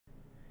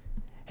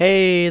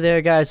Hey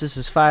there guys, this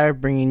is Fire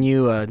bringing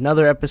you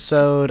another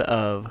episode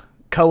of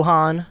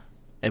Kohan,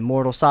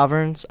 Immortal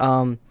Sovereigns.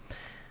 I'll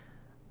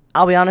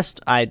be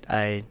honest,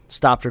 I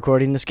stopped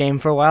recording this game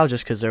for a while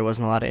just because there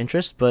wasn't a lot of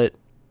interest, but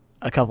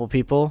a couple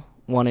people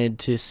wanted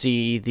to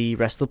see the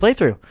rest of the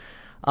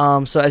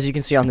playthrough. So as you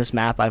can see on this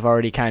map, I've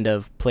already kind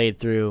of played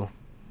through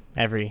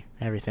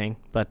everything,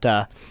 but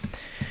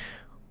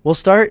we'll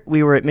start.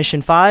 We were at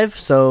mission 5,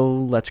 so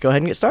let's go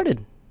ahead and get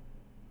started.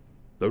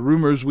 The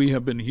rumors we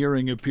have been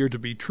hearing appear to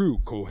be true,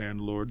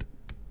 Kohan Lord.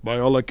 By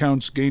all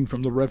accounts gained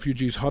from the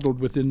refugees huddled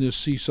within this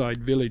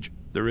seaside village,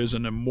 there is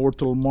an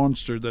immortal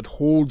monster that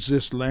holds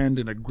this land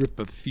in a grip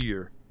of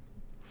fear.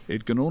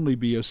 It can only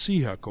be a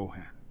Siha,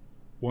 Kohan,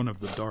 one of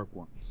the Dark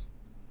Ones.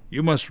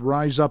 You must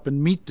rise up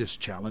and meet this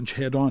challenge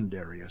head-on,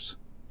 Darius.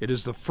 It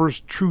is the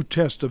first true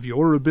test of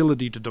your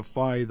ability to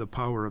defy the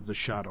power of the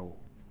Shadow.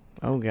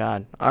 Oh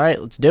god.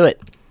 Alright, let's do it.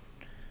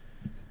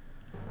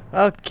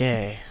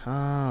 Okay.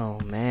 Oh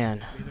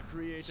man.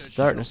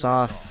 Starting us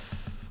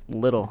off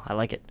little. I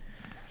like it.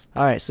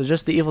 Alright, so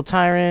just the evil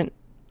tyrant.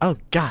 Oh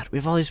god, we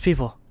have all these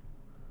people.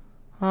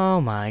 Oh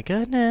my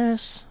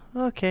goodness.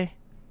 Okay.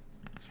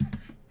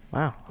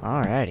 Wow,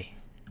 alrighty.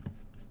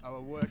 Our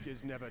work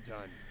is never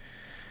done.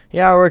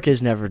 Yeah, our work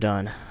is never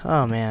done.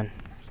 Oh man.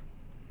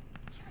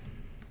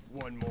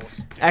 One more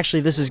step.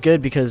 Actually, this is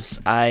good because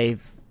I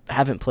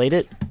haven't played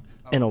it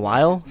in a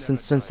while.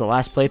 Since the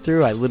last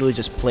playthrough, I literally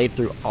just played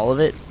through all of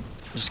it.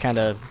 Just kind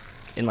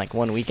of in like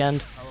one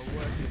weekend.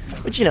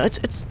 But you know,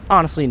 it's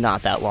honestly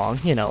not that long.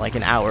 You know, like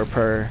an hour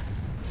per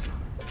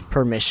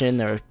mission.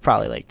 There are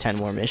probably like 10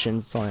 more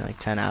missions. It's only like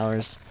 10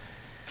 hours.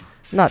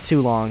 Not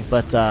too long,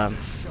 but so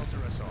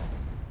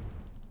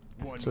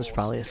there's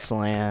probably a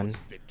Slan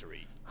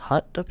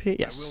hut up here.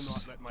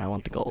 Yes, I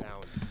want the gold.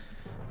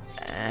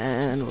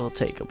 And we'll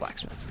take a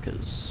blacksmith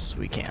because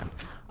we can.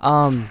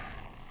 So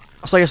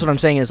I guess what I'm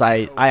saying is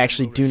I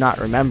actually do not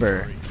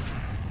remember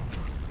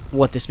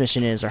what this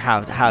mission is or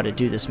how to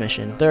do this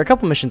mission. There are a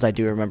couple missions I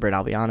do remember, and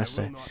I'll be honest.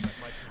 I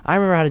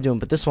remember how to do them,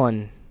 but this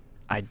one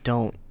I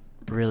don't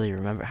really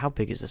remember. How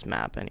big is this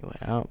map anyway?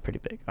 Oh, pretty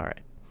big.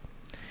 Alright.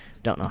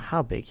 Don't know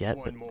how big yet,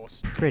 but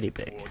pretty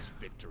big.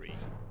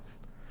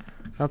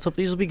 Let's hope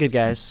these will be good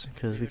guys,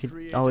 because we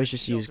could always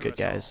just use good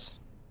guys.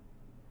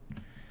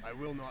 I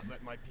will not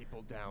let my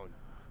people down.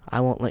 I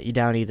won't let you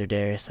down either,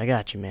 Darius. I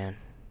got you, man.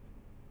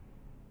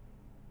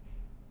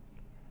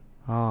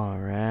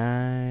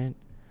 Alright.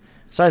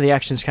 Sorry the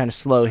action's kind of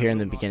slow here in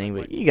the beginning,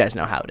 but you guys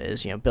know how it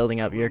is. You know, building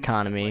up your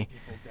economy,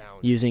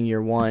 using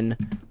your one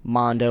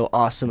Mondo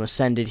awesome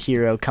ascended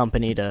hero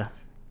company to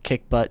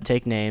kick butt,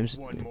 take names.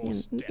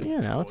 You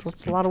know,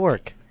 it's a lot of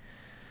work.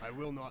 I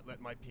will not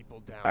let my people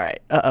down.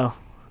 Alright, uh-oh.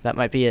 That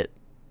might be it.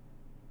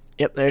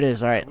 Yep, there it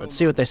is. Alright, let's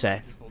see what they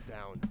say.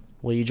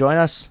 Will you join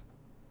us?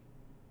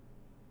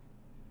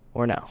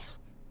 Or no?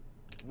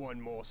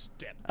 One more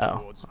step.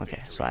 Oh,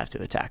 okay, so I have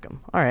to attack them.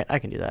 Alright, I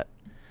can do that.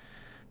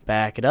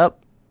 Back it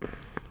up.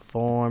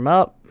 Form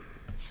up.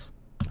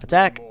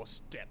 Attack.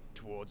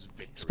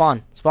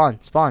 Spawn,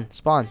 spawn, spawn,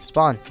 spawn,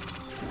 spawn.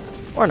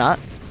 Or not.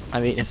 I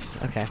mean,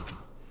 if... Okay.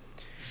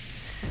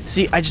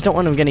 See, I just don't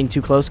want them getting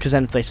too close, because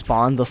then if they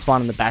spawn, they'll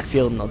spawn in the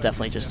backfield, and they'll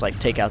definitely just, like,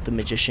 take out the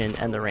Magician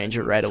and the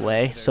Ranger right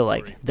away. So,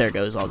 like, there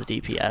goes all the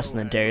DPS, and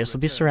then Darius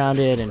will be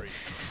surrounded, and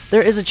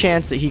there is a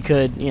chance that he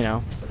could, you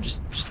know,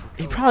 just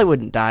he probably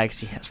wouldn't die, because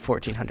he has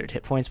 1,400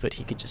 hit points, but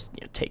he could just,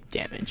 you know, take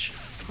damage.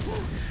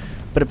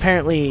 But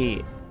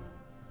apparently...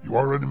 You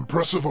are an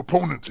impressive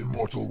opponent,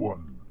 Immortal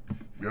One.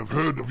 We have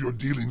heard of your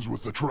dealings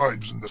with the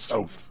tribes in the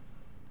south.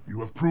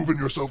 You have proven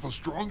yourself as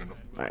strong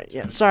enough. Alright,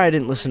 yeah, sorry I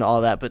didn't listen to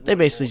all that, but they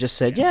basically just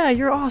said, yeah,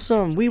 you're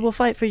awesome, we will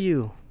fight for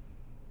you.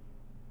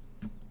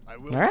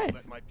 Alright.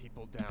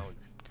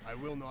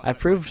 I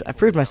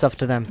proved myself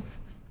to them.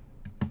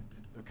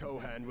 The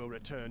Kohan will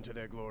return to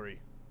their glory.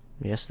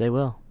 Yes, they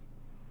will.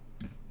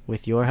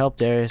 With your help,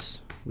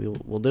 Darius, we'll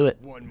do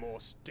it. One more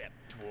step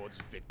towards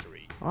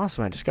victory.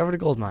 Awesome, I discovered a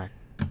gold mine.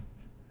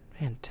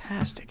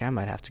 Fantastic. I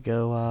might have to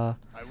go,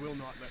 I will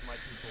not let my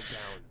people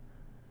down.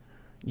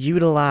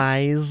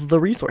 Utilize the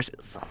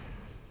resources.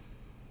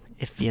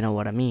 If you know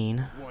what I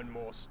mean. One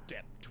more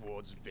step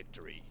towards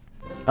victory.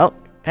 Oh,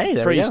 hey,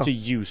 there we Praise go. to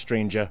you,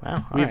 stranger.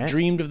 Wow, we have alright.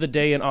 dreamed of the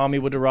day an army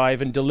would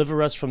arrive and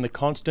deliver us from the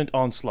constant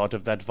onslaught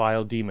of that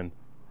vile demon.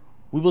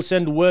 We will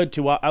send word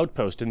to our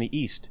outpost in the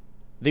east.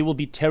 They will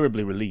be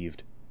terribly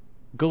relieved.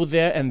 Go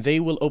there and they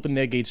will open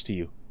their gates to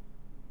you.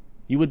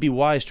 You would be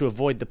wise to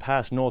avoid the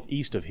pass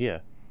northeast of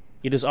here.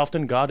 It is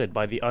often guarded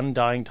by the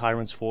undying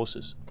tyrant's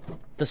forces.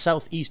 The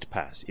southeast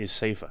pass is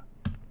safer.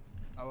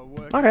 Our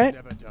work All right.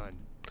 is never done.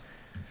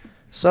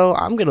 So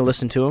I'm gonna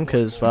listen to him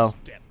because, well,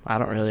 I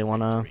don't really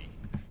want to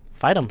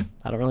fight him.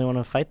 I don't really want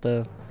to fight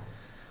the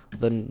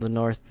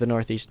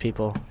northeast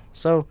people.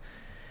 So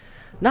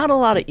not a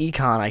lot of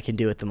econ I can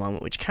do at the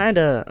moment, which kind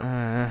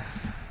of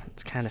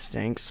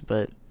stinks.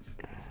 But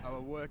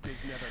Our work is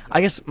never done. I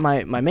guess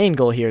my main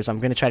goal here is I'm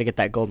gonna try to get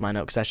that gold mine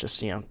out because that's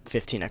just, you know,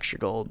 15 extra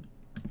gold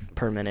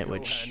per minute,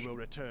 which Kohan will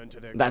return to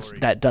their that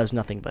glory. does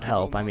nothing but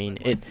help. I mean,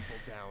 it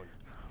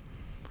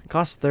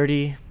Cost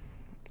 30.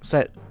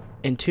 So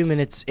in 2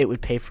 minutes, it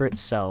would pay for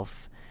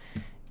itself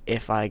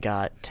if I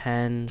got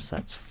 10. So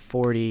that's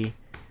 40.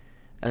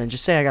 And then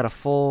just say I got a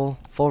full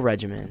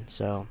regimen.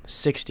 So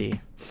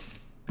 60.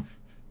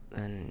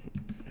 Then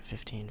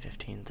 15,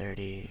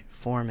 30,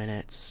 4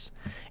 minutes.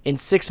 In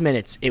 6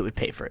 minutes, it would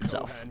pay for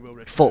itself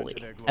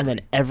fully. And then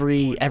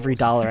every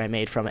dollar I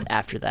made from it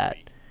after that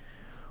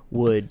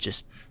would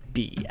just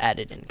be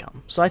added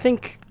income. So I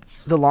think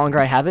the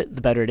longer I have it,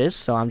 the better it is.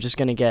 So I'm just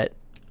going to get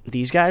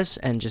these guys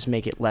and just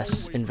make it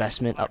less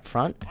investment up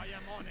front.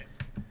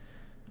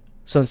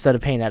 So instead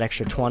of paying that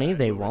extra 20,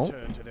 they won't.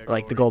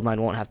 Like, the gold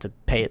mine won't have to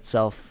pay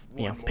itself,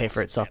 you know, pay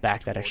for itself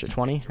back that extra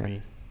 20.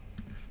 And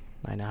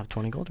I now have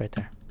 20 gold right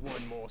there.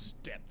 One more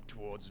step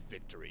towards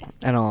victory.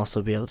 And I'll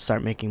also be able to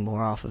start making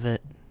more off of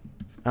it.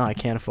 Oh, I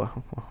can't afford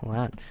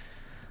that.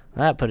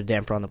 That put a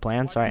damper on the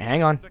plans. All right,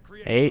 hang on.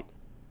 8,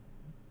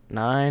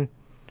 9.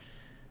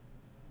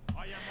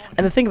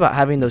 And the thing about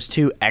having those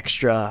 2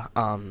 extra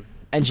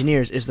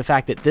engineers is the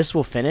fact that this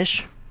will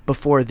finish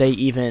before they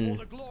even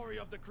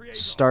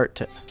start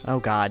to... Oh,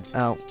 God.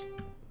 Oh,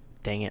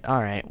 dang it. All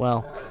right,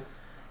 well,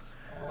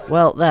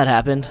 that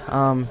happened.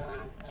 All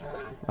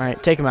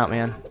right, take them out,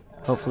 man.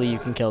 Hopefully you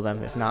can kill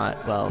them. If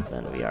not, well,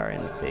 then we are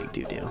in big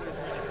doo-doo.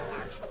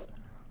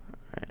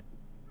 Right.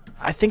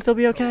 I think they'll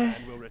be okay.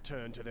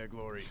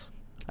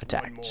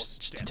 Attack.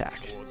 Just attack.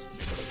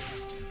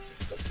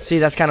 See,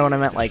 that's kind of what I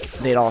meant. Like,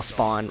 they'd all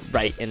spawn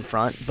right in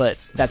front, but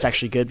that's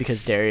actually good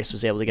because Darius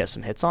was able to get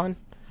some hits on.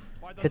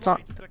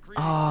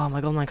 Oh,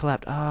 my gold mine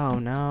collapsed. Oh,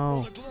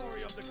 no.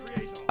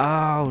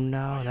 Oh,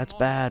 no. That's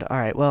bad. All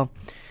right, well,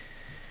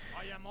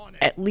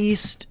 at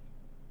least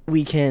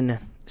we can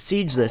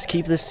siege this,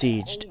 keep this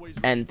sieged,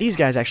 and these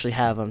guys actually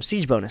have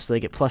siege bonus, so they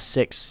get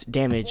 +6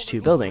 damage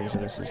to buildings,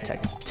 and this is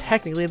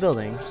technically a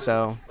building,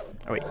 so...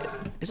 Oh, wait,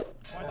 is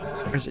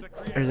it?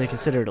 Or are they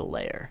considered a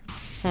lair?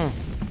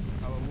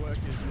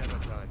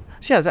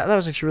 So yeah, that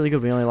was actually really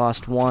good. We only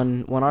lost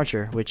one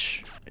archer,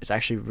 which is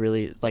actually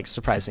really, like,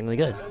 surprisingly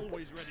good.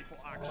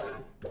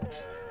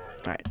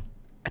 Alright,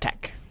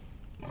 attack.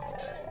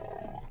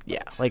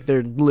 Yeah, like,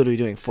 they're literally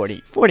doing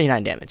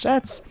 49 damage.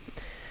 That's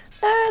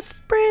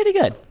pretty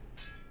good.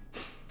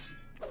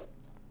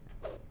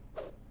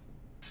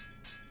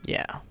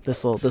 Yeah,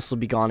 this will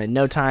be gone in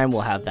no time.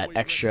 We'll have that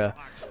extra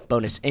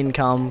bonus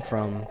income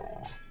from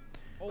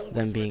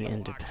them being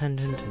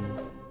independent, and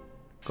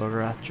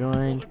Gorgoroth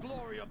joined.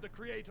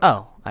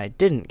 Oh, I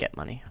didn't get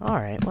money. All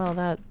right, well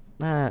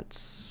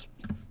that's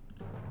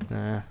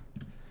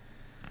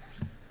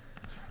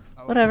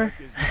whatever.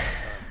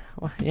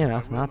 Well, you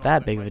know, not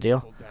that big of a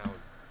deal.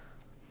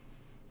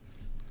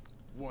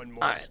 All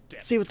right,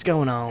 let's see what's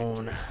going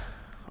on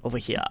over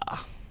here.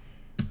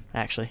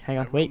 Actually, hang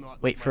on.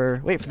 Wait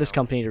for this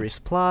company to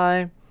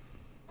resupply.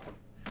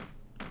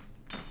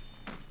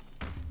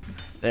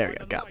 There we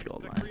go. Got the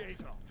gold mine.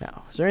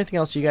 Now, is there anything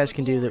else you guys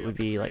can do that would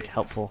be, like,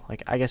 helpful?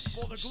 Like, I guess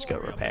just go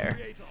repair.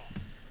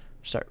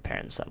 Start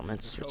repairing the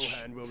settlements,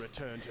 which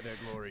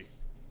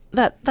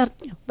that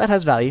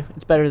has value.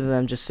 It's better than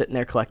them just sitting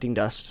there collecting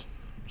dust.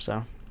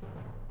 So,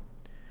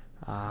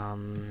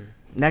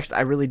 next, I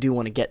really do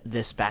want to get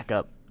this back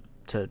up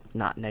to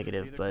not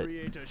negative, but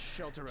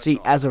see,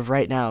 as of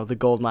right now, the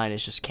gold mine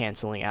is just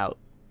canceling out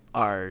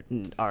our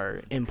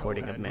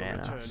importing of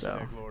mana,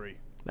 so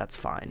that's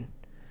fine.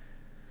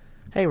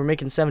 Hey, we're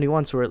making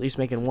 71, so we're at least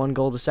making 1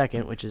 gold a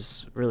second, which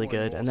is really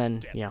good. And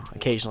then, you know,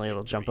 occasionally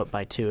it'll jump up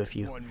by 2 if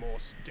you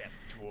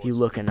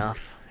look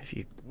enough.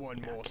 Okay.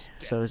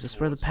 So is this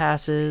where the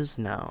pass is?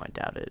 No, I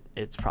doubt it.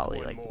 It's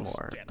probably like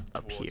more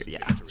up here.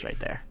 Yeah, it's right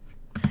there.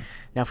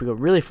 Now, if we go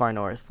really far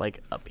north,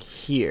 like up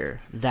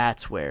here,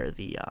 that's where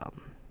the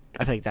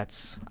I think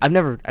that's. I've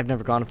never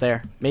gone up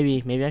there.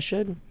 Maybe I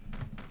should.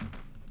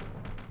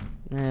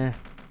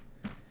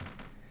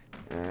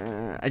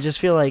 I just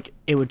feel like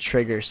it would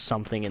trigger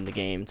something in the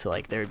game to,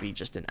 like, there would be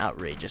just an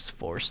outrageous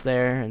force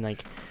there, and,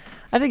 like,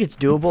 I think it's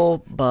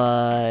doable,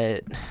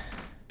 but,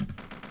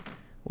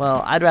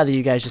 well, I'd rather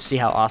you guys just see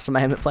how awesome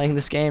I am at playing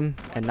this game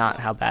and not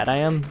how bad I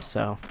am.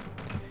 So,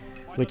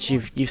 which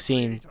you've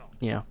seen,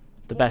 you know,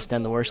 the best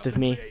and the worst of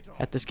me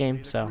at this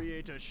game. So,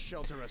 I'm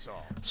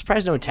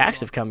surprised no attacks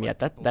have come yet.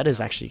 That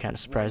is actually kind of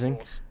surprising.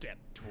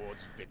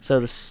 So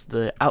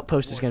the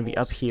outpost is going to be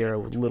up here a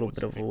little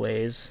bit of a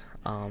ways.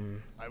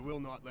 I will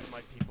not let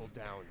my people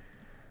down.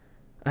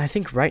 I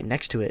think right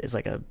next to it is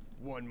like an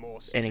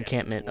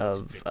encampment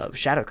of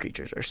shadow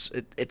creatures, or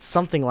it's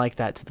something like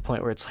that, to the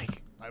point where it's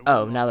like,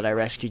 oh, now that I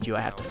rescued you,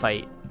 I have to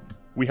fight.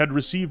 We had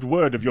received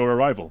word of your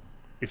arrival.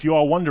 If you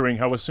are wondering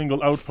how a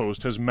single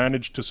outpost has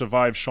managed to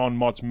survive Sean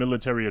Mott's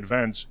military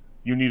advance,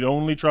 you need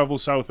only travel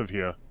south of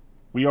here.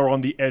 We are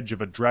on the edge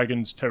of a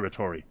dragon's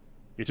territory.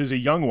 It is a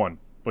young one,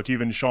 but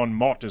even Sean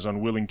Mott is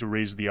unwilling to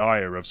raise the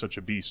ire of such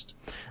a beast.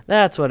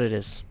 That's what it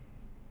is.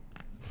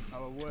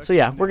 So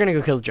yeah, we're gonna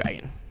go kill the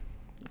dragon.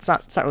 It's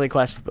not really a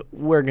quest, but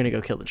we're gonna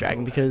go kill the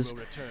dragon, because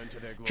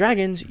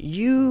dragons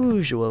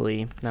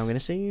usually, now I'm gonna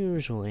say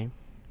usually,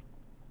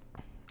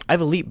 I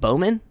have elite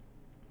bowmen?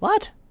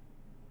 What?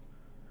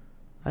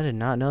 I did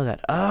not know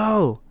that.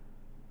 Oh,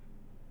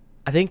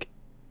 I think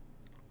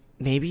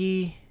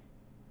maybe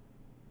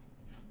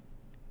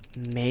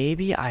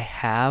I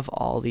have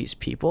all these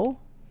people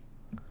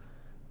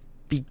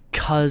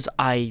because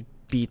I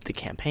beat the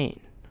campaign.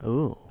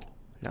 Ooh,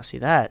 now see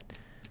that.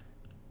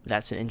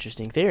 That's an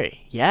interesting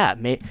theory. Yeah,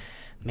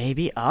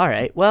 maybe. All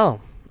right.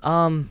 Well,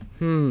 I'll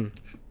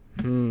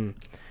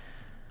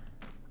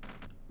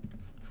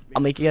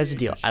make you guys a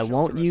deal. I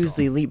won't use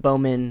the elite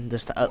bowmen.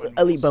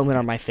 Elite bowmen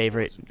are my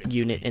favorite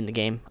unit in the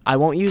game. I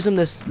won't use them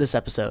this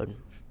episode.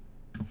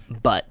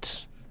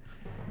 But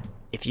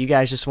if you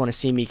guys just want to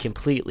see me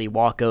completely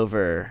walk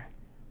over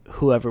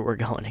whoever we're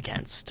going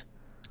against,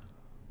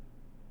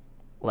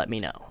 let me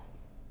know,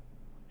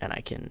 and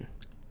I can.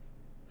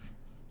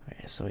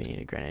 Okay, so we need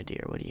a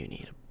grenadier. What do you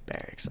need? A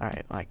barracks. All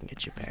right, well, I can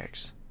get you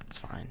barracks. That's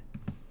fine.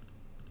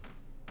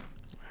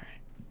 All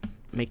right,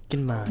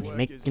 making money,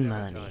 making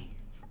money.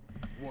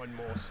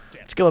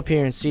 Let's go up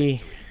here and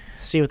see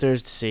what there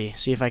is to see.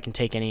 See if I can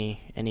take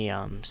any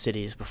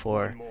cities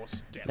before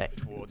that.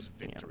 You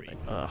know, like,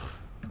 ugh.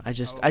 I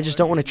just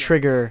don't want to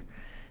trigger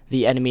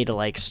the enemy to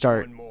like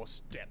start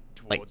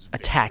like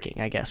attacking,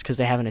 I guess, because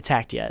they haven't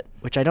attacked yet,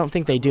 which I don't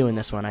think they do in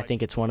this one. I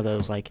think it's one of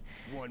those like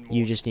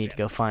you just need to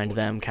go find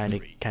them kind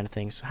of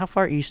things. How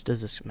far east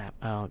does this map?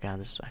 Oh god,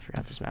 I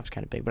forgot this map's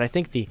kind of big, but I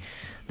think the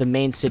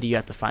main city you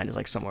have to find is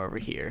like somewhere over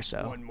here.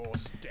 So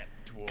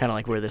kind of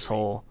like where this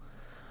whole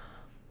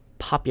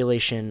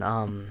population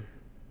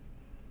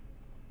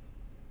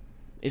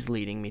is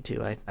leading me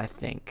to. I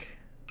think.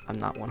 I'm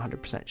not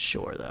 100%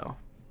 sure though.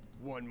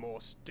 One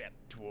more step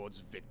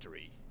towards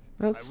victory.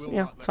 Let's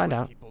find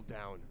out.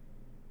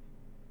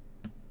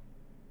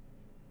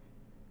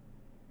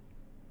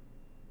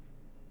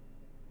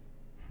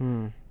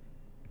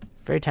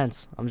 Very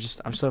tense. I'm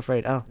so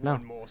afraid. Oh no.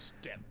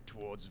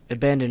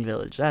 Abandoned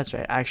village. That's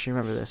right. I actually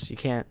remember this. You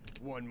can't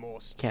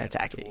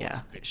attack it.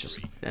 Yeah, it's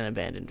just an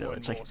abandoned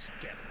village, like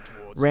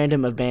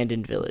random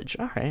abandoned village.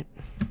 All right.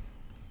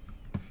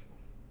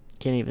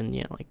 Can't even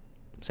like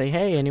say,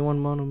 hey,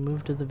 anyone want to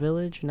move to the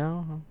village?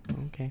 No.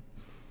 Okay.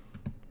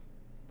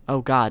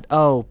 Oh god.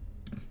 Oh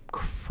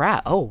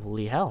crap. Oh,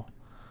 holy hell.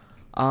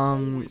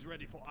 All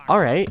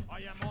right.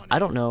 I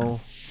don't know.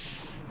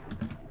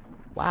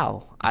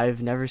 Wow,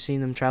 I've never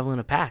seen them travel in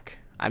a pack.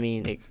 I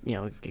mean,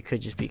 it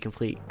could just be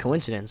complete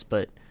coincidence,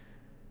 but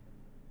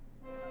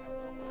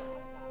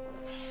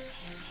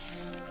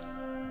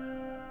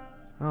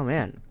oh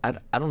man, I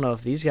don't know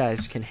if these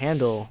guys can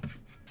handle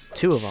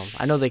two of them.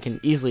 I know they can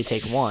easily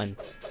take one,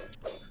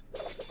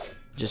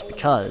 just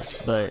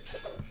because, but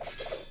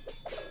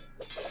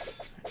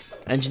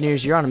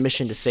engineers, you're on a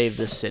mission to save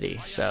this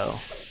city, so.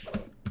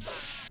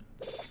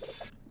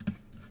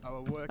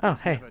 Oh,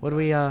 hey, what do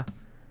we,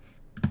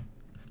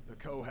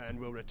 Kohan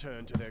will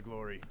return to their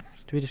glory.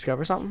 Do we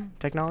discover something?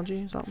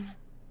 Technology? Something?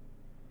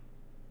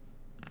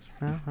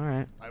 No?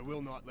 Alright. I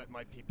will not let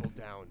my people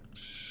down.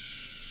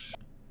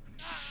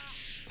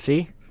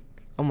 See?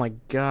 Oh my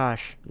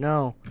gosh.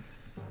 No.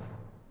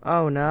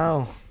 Oh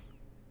no.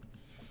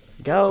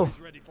 Go.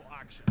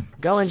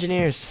 Go,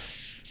 engineers.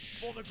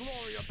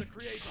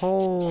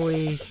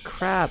 Holy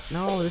crap.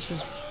 No, this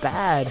is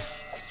bad.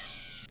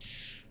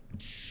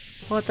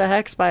 What the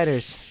heck,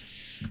 spiders?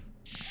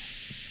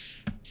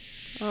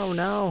 Oh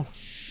no.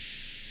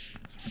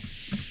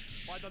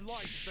 By the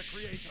light of the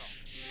Creator.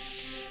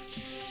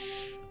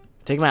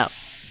 Take him out.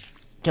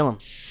 Kill him.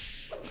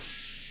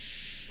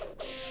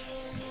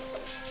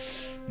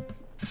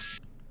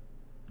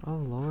 Oh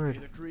lord.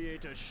 May the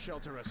Creator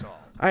shelter us all.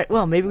 Alright,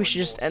 well, maybe we should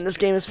just end this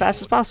game as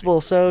fast as possible.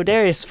 So,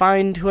 Darius,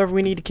 find whoever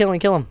we need to kill and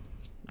kill him.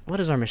 What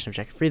is our mission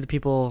objective? Free the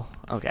people.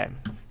 Okay.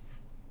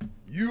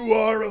 You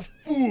are a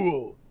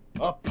fool,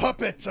 a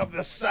puppet of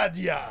the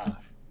Sadya.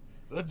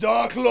 The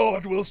Dark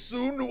Lord will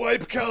soon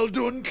wipe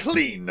Khaldun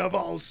clean of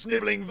all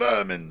sniveling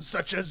vermin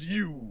such as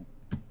you.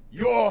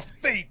 Your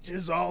fate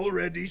is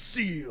already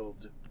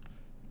sealed.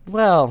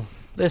 Well,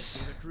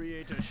 this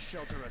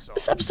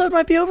episode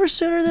might be over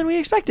sooner than we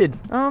expected.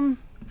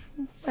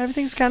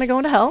 Everything's kind of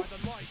going to hell.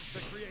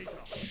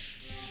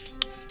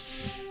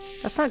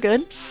 That's not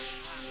good.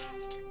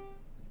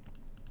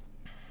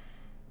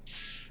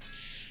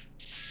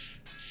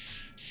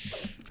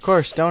 Of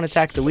course, don't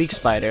attack the weak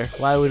spider.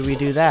 Why would we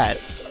do that?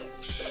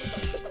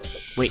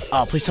 Wait,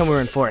 oh, please tell me we're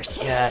in forest.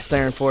 Yes,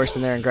 they're in forest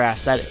and they're in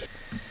grass. That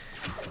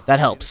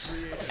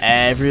helps.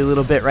 Every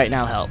little bit right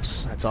now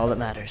helps. That's all that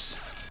matters.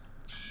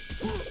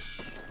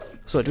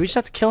 So, do we just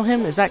have to kill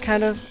him? Is that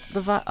kind of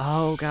the vibe?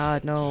 Oh,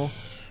 God, no.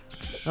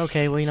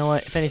 Okay, well, you know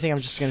what? If anything, I'm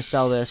just going to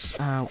sell this.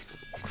 Oh,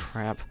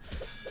 crap.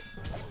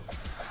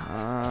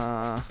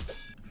 No.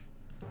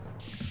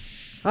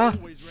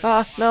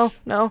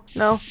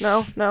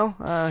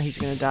 He's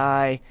going to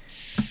die.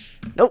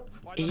 Nope.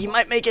 He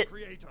might make it.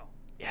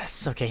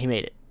 Yes, okay, he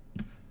made it.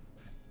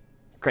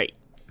 Great.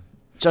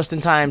 Just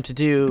in time to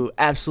do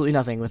absolutely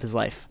nothing with his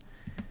life.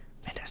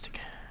 Fantastic.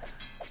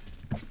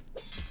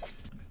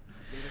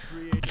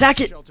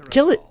 Attack it!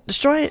 Kill it!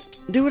 Destroy it!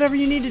 Do whatever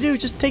you need to do.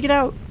 Just take it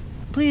out.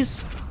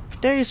 Please.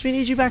 Darius, we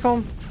need you back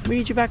home. We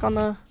need you back on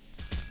the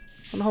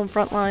home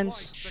front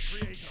lines.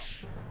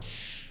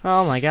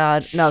 Oh my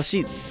god. No,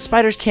 see,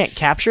 spiders can't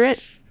capture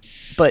it,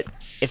 but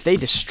if they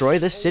destroy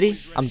this city,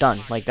 I'm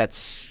done. Like,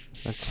 that's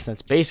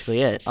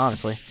basically it,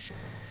 honestly.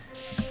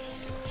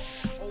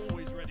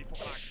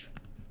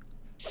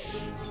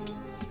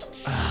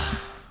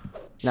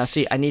 Now,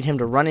 see, I need him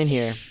to run in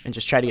here and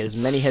just try to get as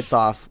many hits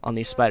off on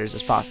these spiders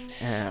as possible.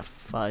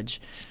 Fudge.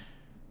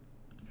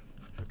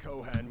 The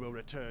Kohan will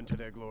return to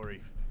their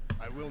glory.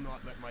 I will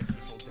not let my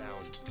people down.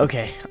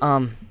 Okay,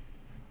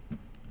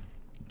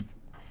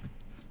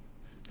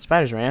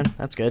 spiders ran.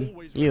 That's good.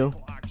 You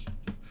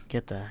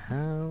get the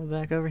hell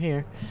back over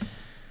here.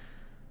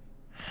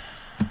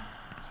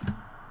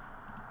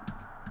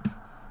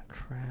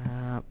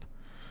 Crap.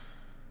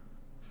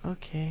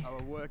 Okay.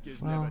 Our work is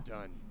Well, never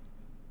done.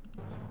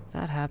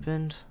 that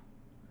happened.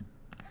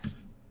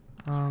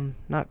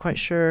 Not quite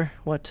sure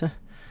what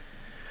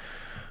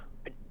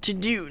to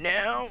do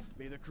now.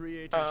 May the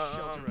Creator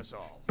shelter us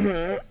all.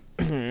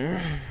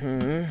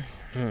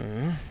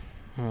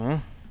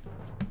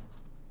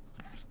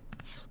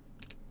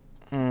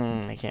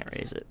 I can't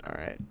raise it.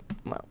 Alright.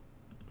 Well.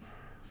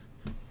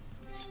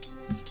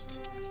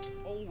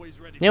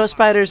 You know what,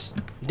 spiders?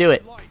 Do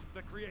it.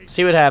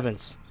 See what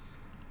happens.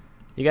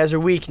 You guys are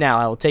weak now.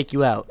 I will take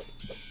you out.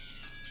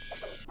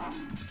 May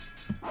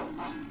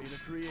the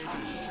Creator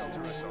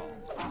shelter us all.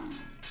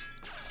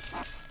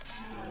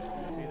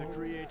 May the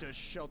Creator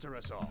shelter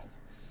us all.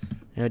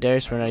 You know,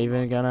 Darius, we're not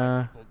even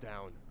gonna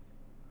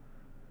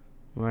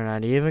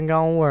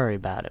worry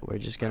about it. We're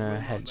just gonna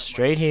head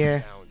straight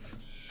here.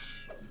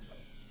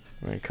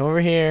 We're gonna come over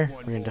here.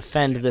 We're gonna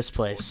defend this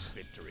place.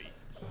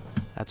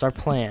 That's our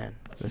plan.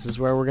 This is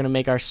where we're gonna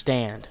make our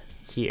stand.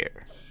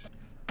 Here.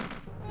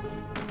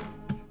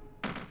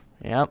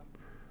 Yep.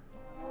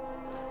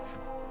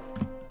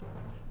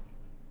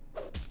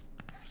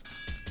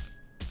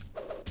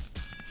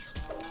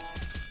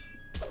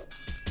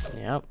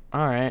 Yep.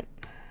 Alright.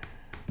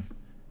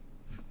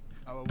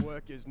 Our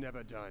work is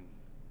never done.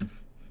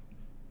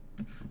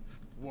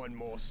 One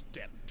more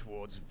step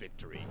towards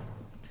victory.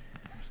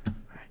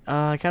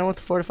 I kind of want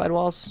the fortified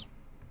walls.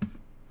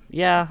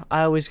 Yeah,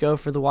 I always go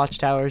for the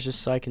watchtowers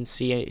just so I can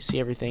see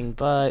everything,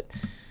 but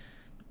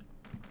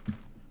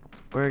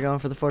we're going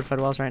for the fortified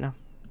walls right now.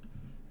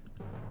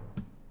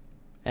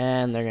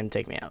 And they're going to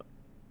take me out.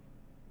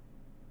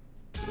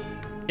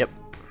 Yep.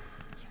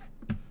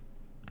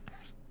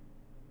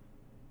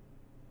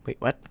 Wait,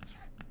 what?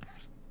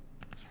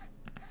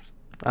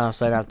 Oh,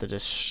 so I'd have to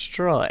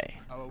destroy.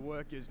 Our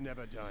work is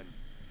never done.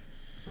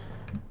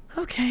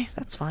 Okay,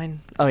 that's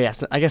fine. Oh, yeah,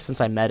 so I guess since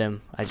I met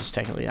him, I just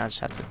have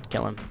to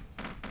kill him.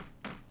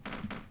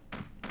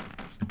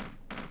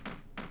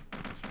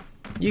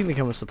 You can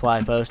become a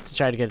supply post to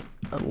try to get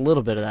a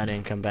little bit of that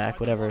income back,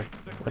 whatever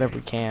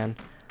we can.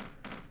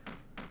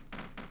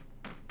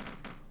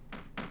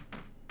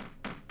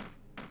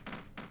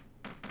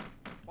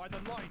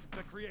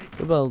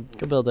 Go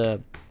build a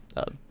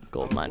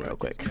gold mine real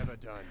quick.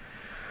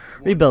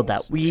 Rebuild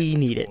that. We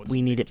need it.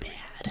 We need it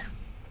bad.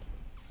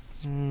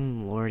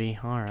 Lordy.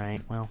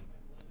 Alright, well.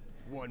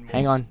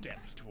 Hang on.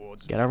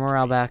 Get our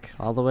morale back.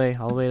 All the way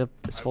to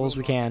as full as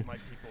we can.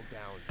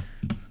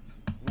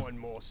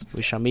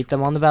 We shall meet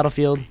them on the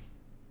battlefield.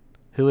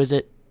 Who is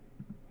it?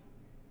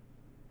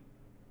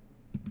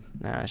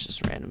 Nah, it's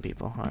just random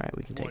people. Alright,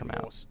 we can take them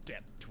out.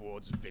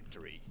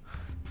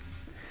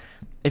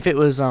 If it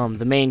was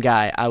the main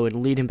guy, I would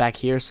lead him back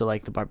here so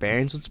like the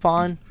barbarians would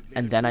spawn,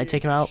 and then I'd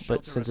take him out,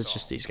 but since it's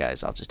just these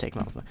guys, I'll just take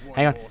them out.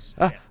 Hang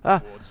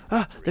on.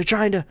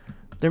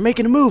 They're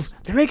making a move.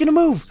 They're making a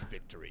move.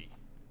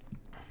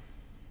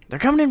 They're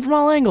coming in from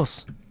all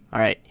angles.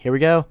 Alright, here we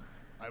go.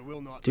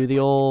 Do the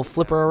old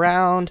flipper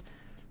around.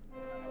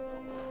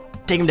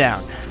 Take him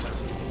down.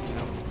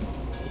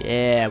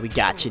 Yeah, we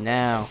got you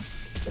now.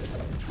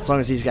 As long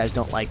as these guys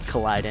don't like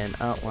collide in.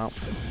 Oh, well.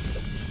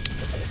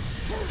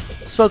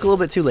 Spoke a little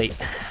bit too late.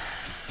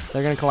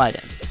 They're gonna collide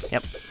in.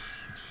 Yep.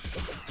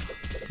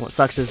 What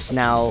sucks is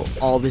now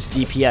all this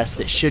DPS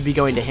that should be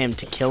going to him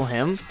to kill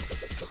him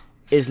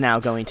is now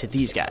going to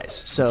these guys.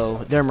 So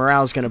their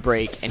morale's gonna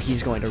break and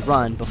he's going to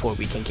run before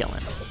we can kill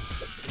him.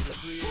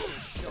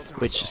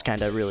 Which just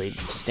kinda really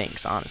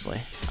stinks,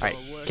 honestly. Alright,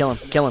 kill him,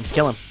 kill him,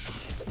 kill him.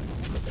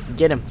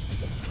 Get him.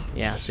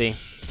 Yeah, see.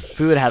 If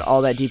we would have had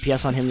all that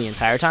DPS on him the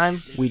entire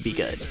time, we'd be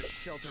good.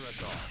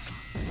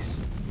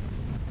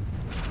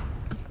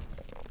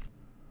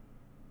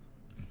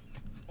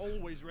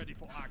 Always ready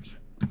for action.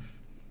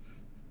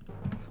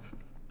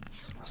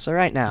 So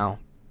right now,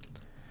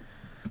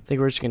 I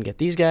think we're just going to get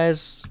these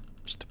guys,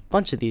 just a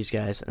bunch of these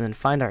guys, and then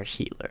find our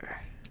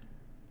healer.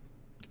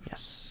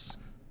 Yes.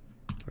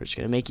 We're just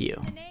going to make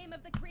you.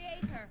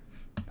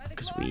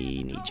 Because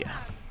we need you.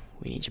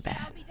 We need you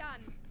bad.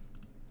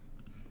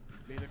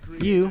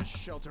 You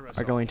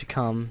are going to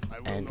come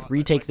and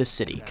retake this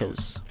city,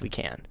 because we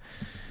can.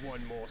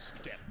 One more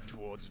step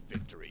towards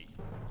victory.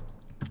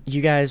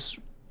 You guys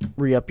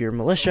re-up your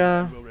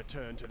militia.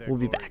 We'll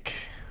be back.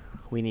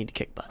 We need to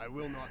kick butt. I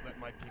will not let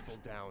my people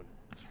down.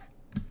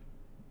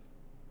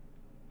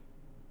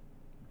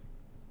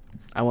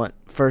 I want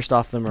first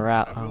off the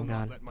morale. Oh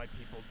god.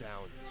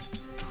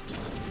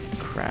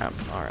 crap.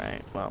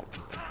 Alright, well,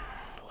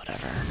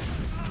 whatever.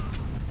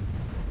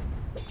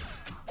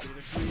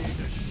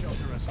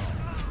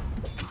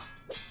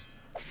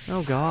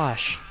 Oh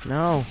gosh,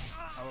 no.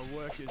 Our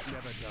work is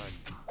never done.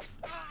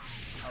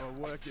 Our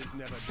work is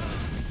never done.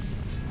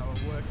 Our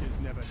work is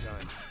never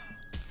done.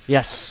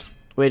 Yes.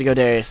 Way to go,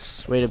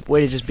 Darius. Way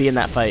to just be in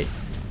that fight.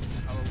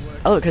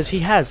 Oh, because he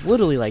has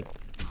literally like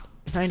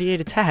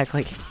 98 attack.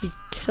 Like, he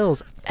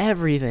kills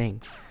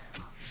everything.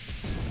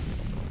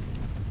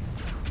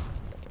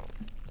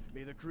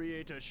 May the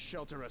Creator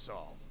shelter us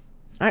all.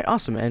 Alright,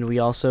 awesome. And we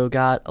also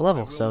got a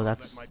level, so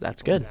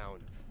that's good.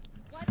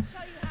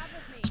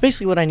 So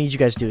basically what I need you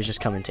guys to do is just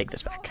come and take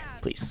this back.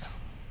 Please.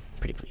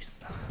 Pretty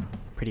please.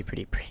 Pretty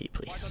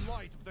please.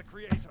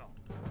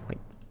 Like,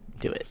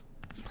 do it.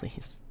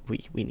 Please.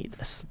 We need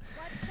this.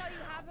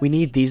 We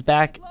need these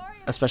back,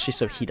 especially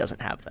so he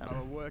doesn't have them.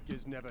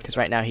 Because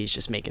right now he's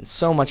just making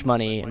so much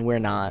money and we're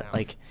not.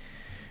 Like,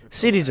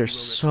 cities are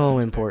so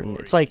important.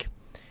 It's like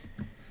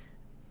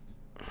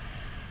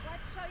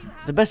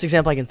the best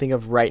example I can think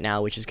of right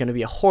now, which is going to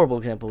be a horrible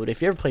example, but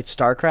if you ever played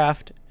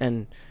StarCraft,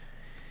 and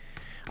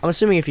I'm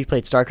assuming if you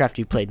played StarCraft,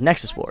 you played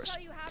Nexus Wars.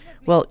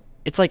 Well,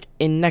 it's like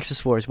in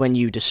Nexus Wars, when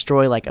you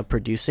destroy like a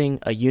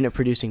unit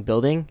producing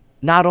building,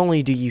 not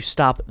only do you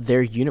stop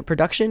their unit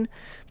production,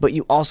 but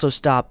you also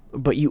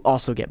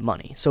get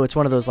money. So it's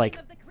one of those, like,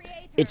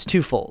 it's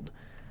twofold.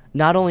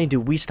 Not only do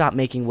we stop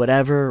making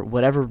whatever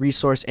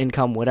resource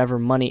income, whatever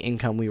money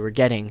income we were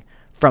getting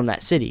from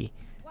that city,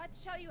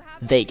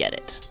 they get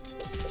it.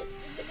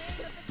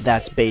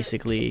 That's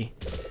basically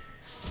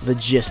the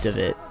gist of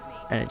it,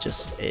 and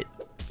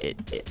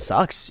it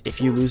sucks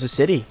if you lose a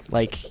city.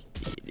 Like,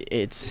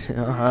 it's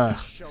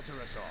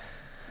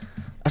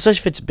especially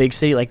if it's a big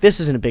city. Like, this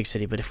isn't a big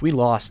city, but if we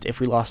lost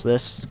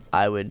this,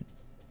 I would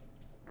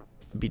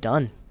be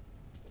done.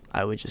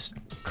 I would just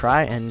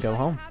cry and go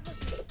home.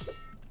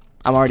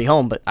 I'm already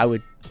home, but I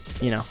would,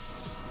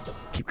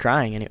 keep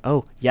crying. And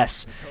oh,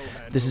 yes,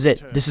 this is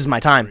it. This is my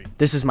time.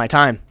 This is my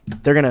time.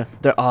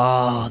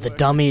 Oh, the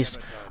dummies.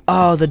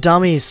 Oh, the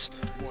dummies.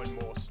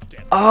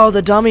 Oh,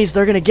 the dummies.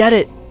 They're gonna get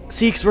it.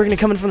 See, 'cause we're gonna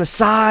come in from the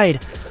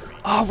side.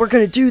 Oh, we're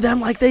gonna do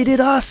them like they did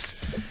us.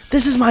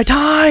 This is my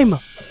time.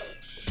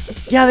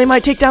 Yeah, they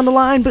might take down the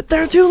line, but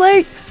they're too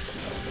late.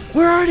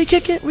 We're already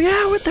kicking.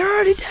 Yeah, they're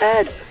already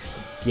dead.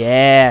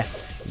 Yeah.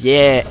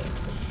 Yeah.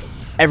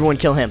 Everyone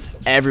kill him.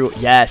 Everyone.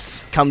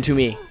 Yes. Come to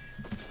me.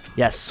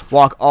 Yes.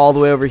 Walk all the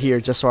way over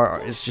here just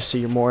so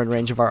you're more in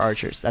range of our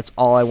archers. That's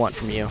all I want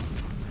from you.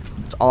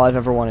 That's all I've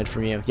ever wanted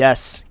from you.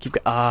 Yes. Keep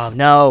going. Oh,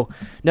 no.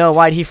 No,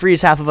 why'd he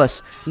freeze half of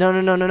us? No, no,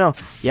 no, no, no.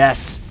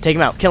 Yes. Take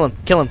him out. Kill him.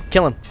 Kill him.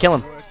 Kill him. Kill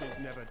him.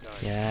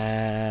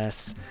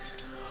 Yes.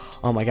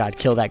 Oh my god,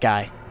 kill that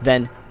guy.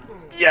 Then,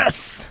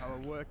 yes! Our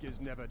work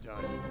is never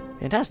done.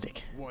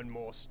 Fantastic. One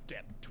more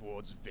step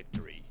towards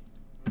victory.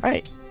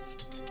 Alright.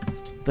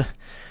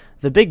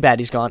 The big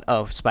baddie's gone.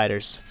 Oh,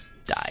 spiders.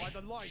 Die.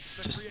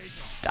 Just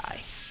die.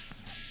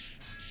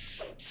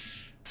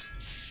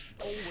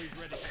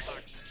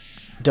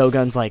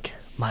 Dogun's like,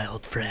 my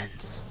old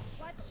friends.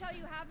 What shall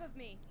you have of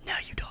me? Now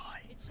you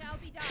die. It shall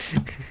be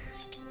done.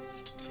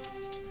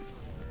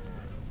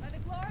 By the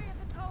glory of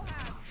the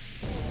Kohan.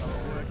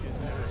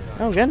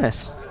 Oh,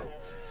 goodness.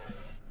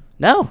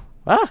 No.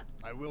 Ah.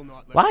 I will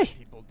not let Why?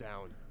 people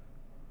down.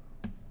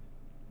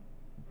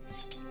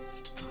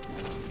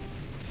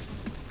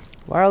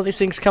 Why are all these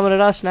things coming at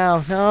us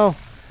now? No.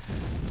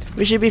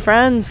 We should be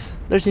friends.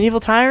 There's an evil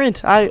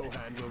tyrant.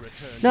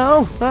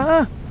 No.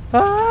 Ah.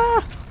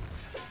 Ah.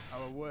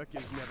 Our work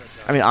is never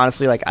done. I mean,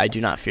 honestly, like, I do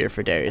not fear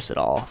for Darius at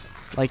all.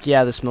 Like,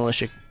 yeah, this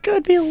militia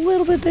could be a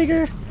little bit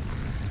bigger,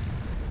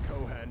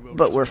 Kohan will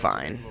but we're return to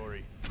fine. their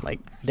glory. Like,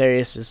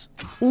 Darius is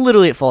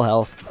literally at full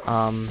health.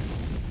 And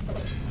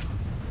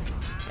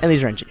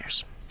these are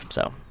engineers.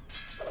 So,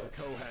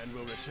 The Kohan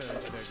will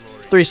return to their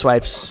glory. 3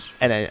 swipes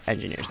and an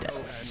engineer's dead.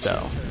 So,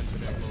 Return to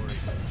their glory.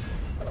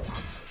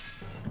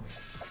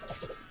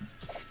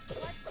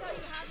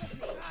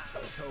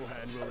 The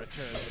Kohan will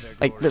return to their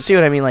like, glory. see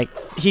what I mean? Like,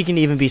 he can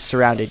even be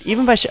surrounded,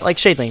 even by like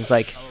shadelings.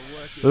 Like,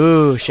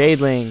 ooh,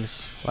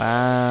 shadelings.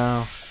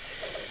 Wow.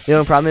 The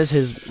only problem is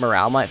his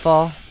morale might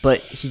fall, but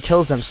he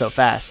kills them so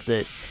fast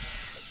that.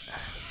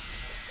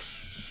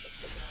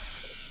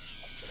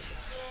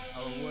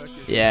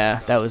 Yeah,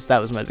 that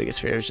was my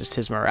biggest fear. It was just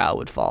his morale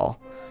would fall.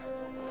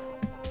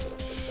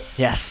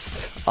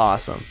 Yes,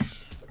 awesome.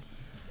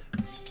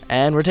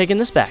 And we're taking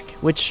this back,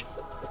 which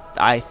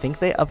I think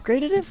they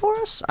upgraded it for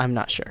us. I'm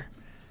not sure.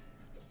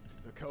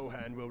 The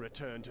Kohan will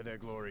return to their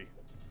glory.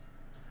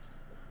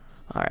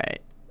 All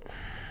right.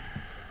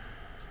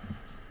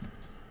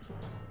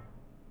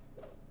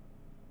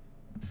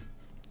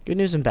 Good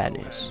news and bad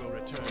news. Kohan will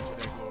return to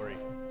their glory.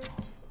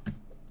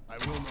 I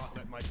will not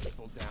let my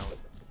people down.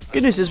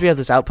 Good news is we have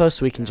this outpost,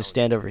 so we can just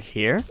stand over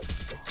here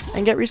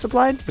and get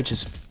resupplied, which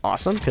is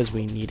awesome because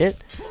we need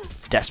it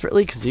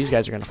desperately because these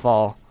guys are going to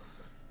fall.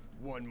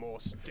 One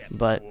more step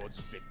But- towards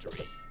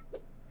victory.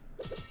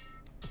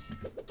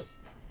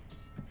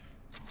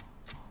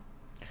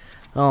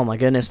 Oh my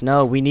goodness,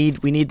 no, we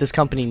need this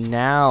company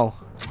now.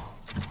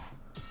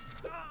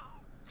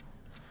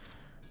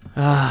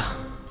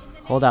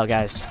 Hold out,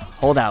 guys.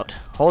 Hold out.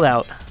 Hold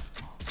out. By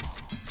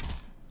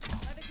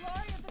the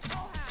glory of the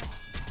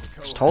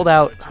Kohan. Just hold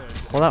out.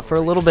 Hold out for a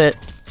little bit.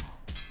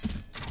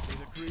 May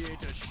the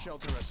Creator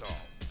shelter us all.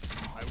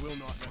 I will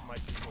not let my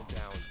people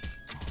down.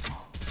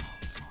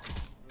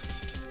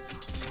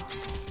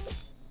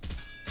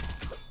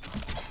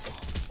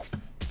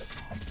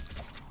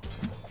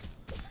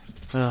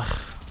 Ugh.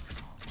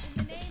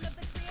 In the name of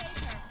the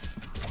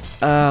Creator.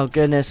 Oh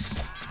goodness.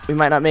 We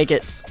might not make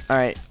it.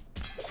 Alright.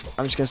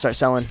 I'm just gonna start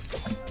selling.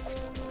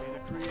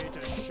 May the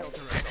Creator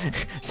shelter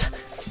us all.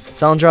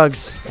 Selling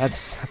drugs.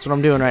 That's what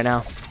I'm doing right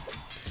now.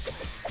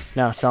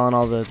 No, selling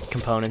all the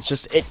components.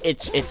 Just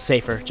it's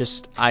safer.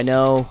 Just I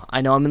know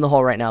I'm in the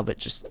hole right now, but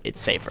just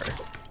it's safer.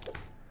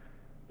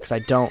 Cause I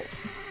don't.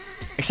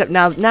 Except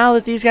now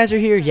that these guys are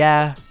here,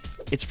 yeah,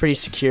 it's pretty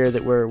secure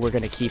that we're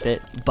gonna keep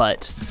it.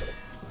 But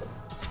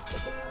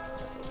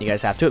you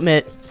guys have to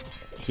admit,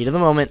 heat of the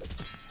moment,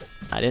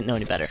 I didn't know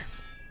any better.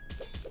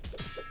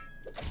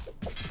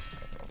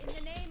 In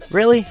the name of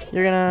Really?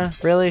 You're gonna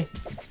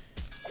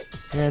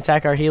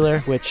attack our healer,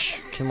 which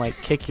can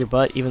like kick your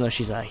butt, even though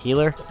she's a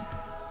healer.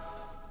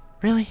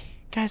 Really,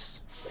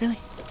 guys? Really?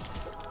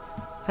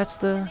 That's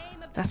the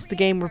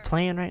game we're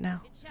playing right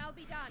now. it shall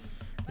be done.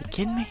 By You the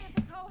kidding me? glory of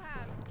the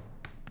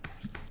Kohan.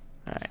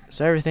 All right,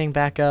 so everything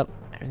back up.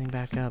 Everything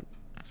back up.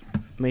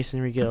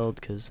 Masonry Guild,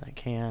 because I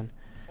can.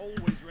 Always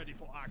ready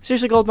for action.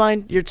 Seriously,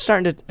 Goldmine, you're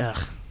starting to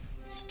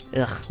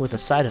ugh, with a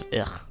side of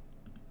ugh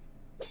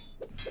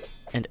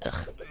and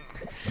ugh.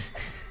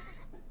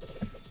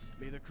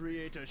 May the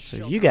Creator So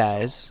shelter you us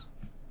guys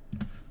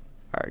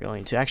are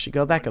going to actually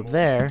go back up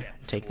there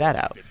and take that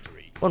out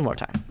one more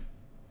time.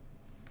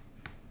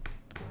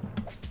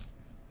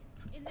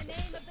 In the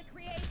name of the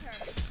Creator.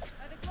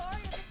 By the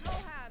glory of the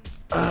Kohan.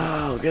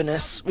 Oh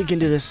goodness, we can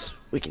do this.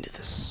 We can do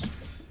this.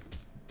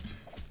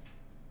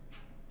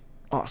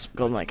 Awesome,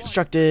 Goldmine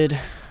constructed.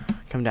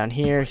 Come down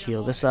here,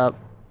 heal this up.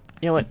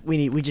 You know what?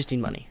 We just need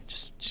money.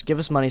 Just give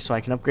us money so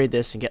I can upgrade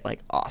this and get like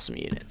awesome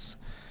units.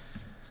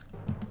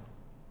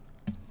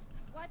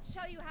 What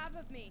shall you have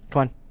of me?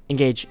 Come on,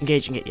 engage.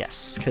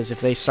 Yes, because if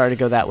they start to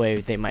go that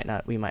way, we might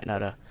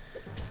not have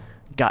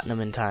gotten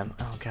them in time.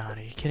 Oh god,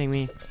 are you kidding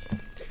me?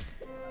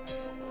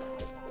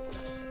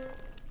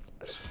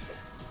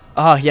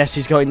 Oh yes,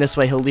 he's going this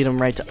way. He'll lead him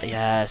right to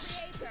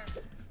yes. Creator.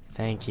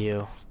 Thank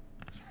you.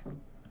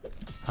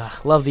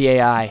 Love the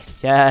AI.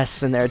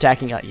 Yes, and they're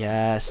attacking us.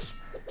 Yes.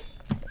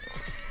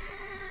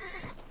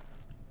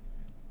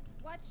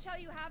 What shall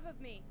you have of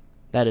me?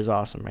 That is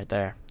awesome right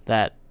there.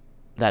 That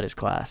is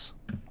class.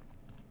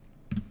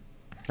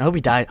 I hope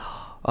he died.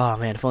 Oh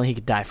man, if only he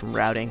could die from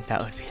routing,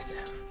 that would be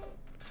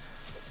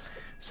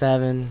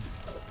 7,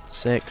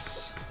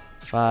 6,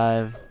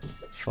 5,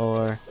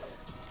 4.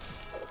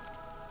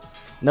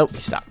 Nope, he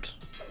stopped.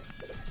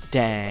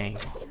 Dang. In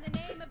the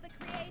name of the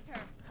Creator.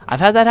 I've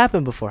had that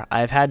happen before.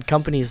 I've had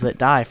companies that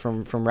die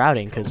from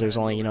routing because there's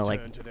only, you know,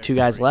 like 2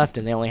 guys left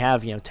and they only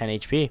have, you know, 10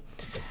 HP.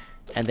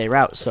 And they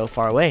route so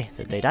far away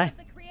that they die.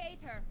 The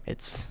Creator.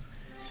 It's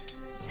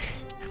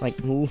like,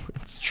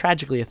 it's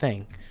tragically a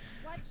thing.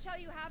 What shall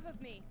you have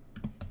of me?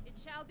 It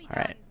shall be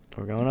Alright, done.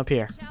 we're going up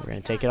here. We're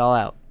going to take it all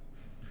out.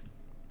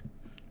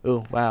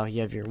 Ooh, wow,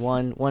 you have your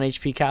 1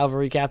 HP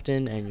cavalry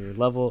captain and your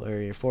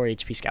your 4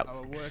 HP scout.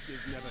 Our work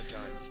is never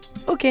done.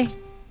 Okay.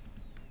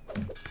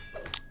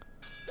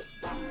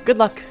 Good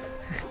luck.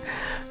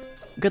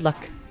 Good luck.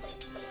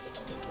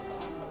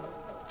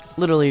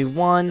 Literally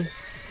 1,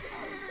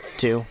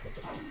 2,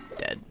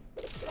 dead.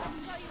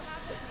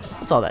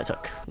 That's all that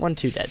took. 1,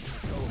 2 dead.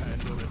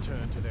 Kohan will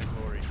return to their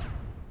glory.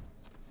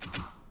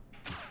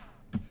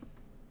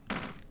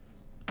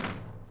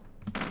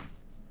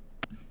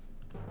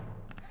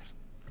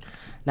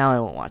 Now I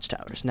want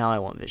watchtowers. Now I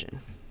want vision.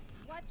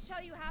 What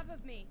shall you have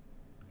of me?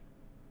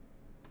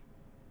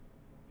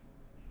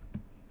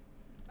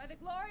 By the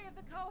glory of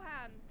the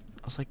Kohan.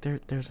 I was like,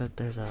 there's a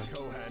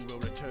Kohan will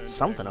return to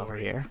something their over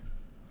glory. here.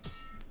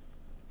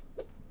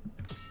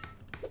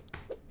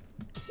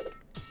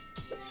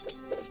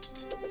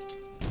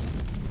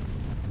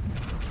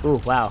 Ooh,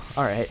 wow.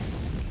 All right.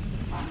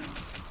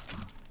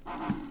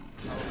 Our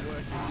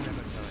work is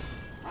never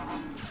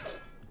done.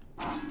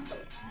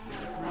 The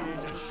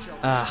Creator shelter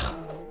Ah,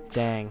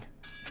 dang.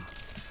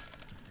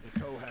 the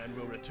Kohan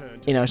will return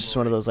to You know, their it's just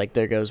one of glory. those like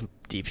there goes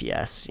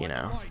DPS. You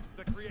know. Fight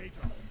the Creator.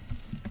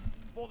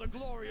 For the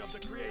glory of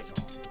the Creator.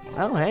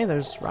 Oh, hey,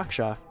 there's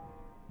Raksha.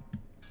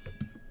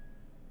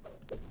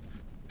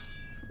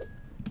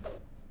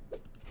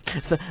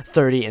 The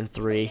 30 and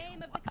 3.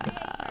 Name of the Creator.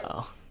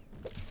 Wow.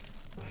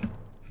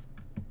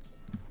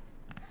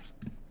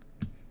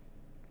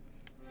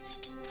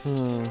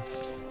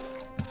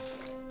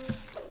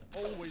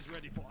 Always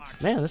ready for action.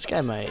 Man,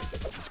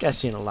 this guy's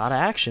seeing a lot of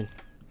action.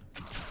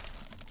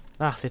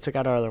 Ah, they took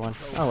out our other one.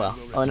 Oh well.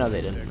 Oh no, they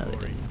didn't. No, they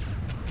didn't.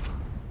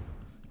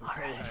 The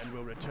Kohan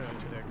will return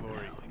to their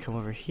glory. We come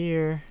over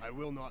here. I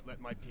will not let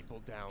my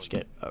people down. Just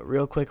get a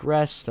real quick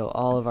rest so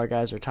all of our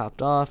guys are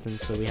topped off, and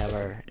so we have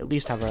our, at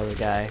least have our other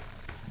guy,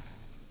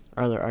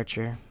 our other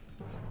archer.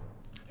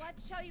 What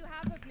shall you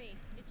have of me?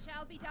 It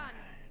shall be done.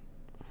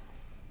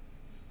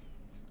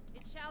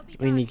 It shall be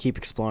We done. need to keep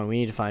exploring. We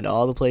need to find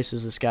all the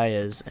places this guy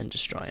is and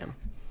destroy him.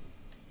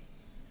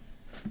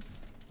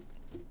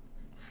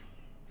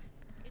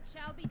 It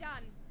shall be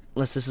done.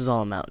 Unless this is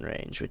all a mountain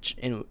range, which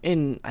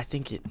in I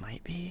think it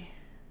might be.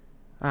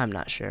 I'm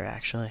not sure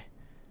actually.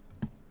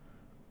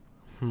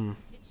 It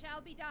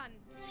shall be done.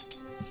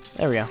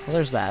 There we go. Well,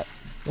 there's that.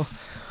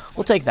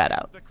 We'll take that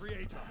out. The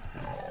Creator.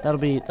 That'll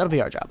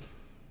be our job.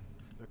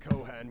 The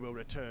Kohan will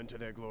return to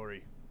their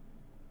glory.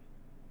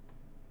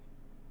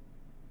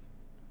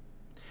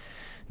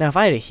 Now, if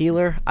I had a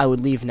healer, I would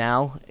leave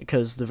now,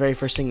 because the very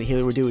first thing the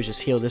healer would do is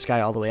just heal this guy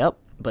all the way up.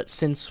 But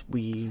since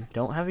we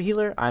don't have a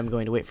healer, I'm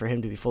going to wait for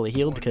him to be fully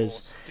healed,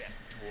 because Step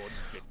towards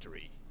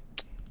victory.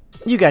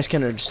 you guys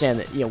can understand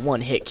that, you know,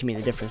 one hit can mean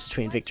the difference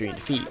between victory and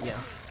defeat. You know,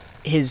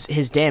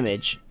 his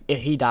damage,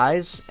 if he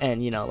dies,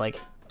 and, you know, like,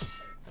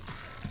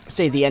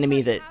 say the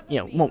enemy that, you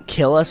know, won't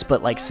kill us,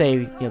 but like say,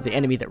 you know, the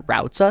enemy that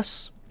routs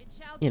us, It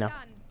shall be you know,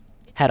 done.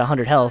 had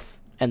 100 health,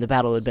 and the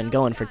battle had been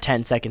going for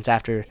 10 seconds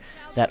after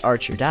that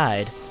archer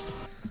died,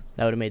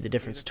 that would have made the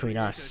difference between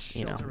us,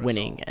 you know,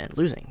 winning and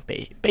losing,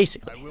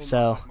 basically.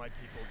 So, My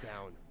people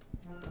down.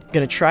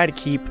 gonna try to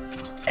keep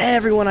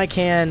everyone I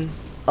can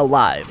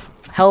alive.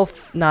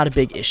 Health, not a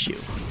big issue.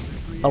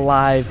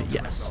 Alive,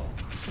 yes.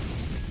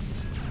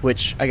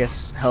 Which, I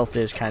guess, health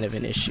is kind of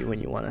an issue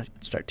when you want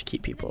to start to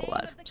keep people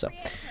alive. So,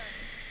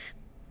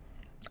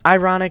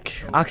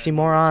 ironic,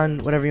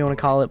 oxymoron, whatever you want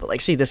to call it, but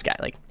like, see this guy,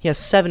 like, he has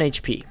 7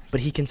 HP,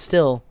 but he can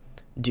still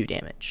do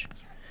damage.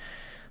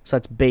 So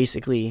that's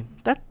basically,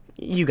 that,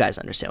 you guys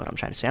understand what I'm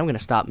trying to say. I'm going to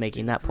stop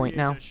making that point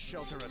now.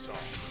 Shelter us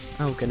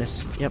all. Oh,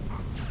 goodness, yep.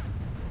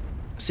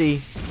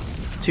 See,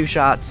 2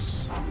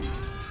 shots,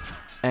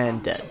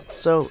 and dead.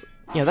 So,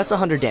 you know, that's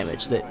 100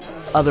 damage that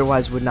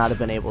otherwise would not have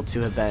been able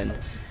to have been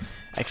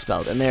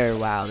expelled. And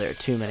wow, there are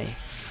too many.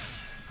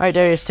 Alright,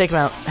 Darius, take him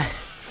out.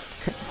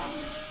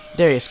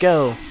 Darius,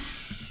 go.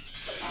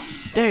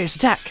 Darius,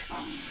 attack.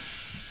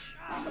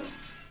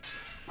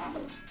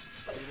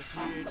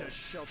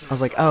 I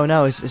was like, oh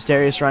no, is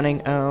Darius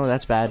running? Oh,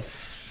 that's bad.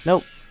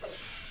 Nope.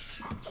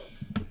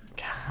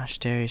 Gosh,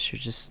 Darius, you're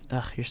just,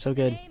 ugh, you're so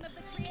good. Name of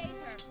the Creator.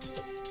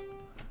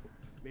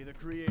 May the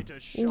Creator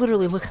shelter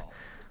Literally, us look. all.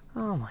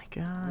 Oh my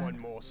god. One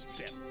more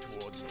step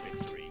towards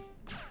victory.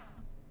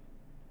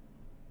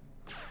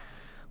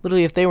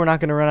 Literally, if they were not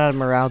going to run out of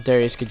morale,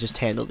 Darius could just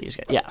handle these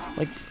guys. Yeah,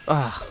 like,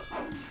 ugh.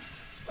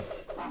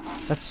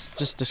 That's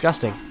just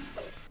disgusting.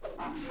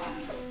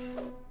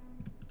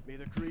 May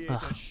the Creator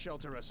Ugh.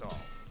 shelter us all.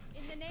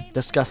 In the name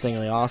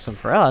Disgustingly awesome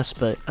for us,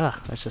 but, ugh,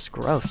 that's just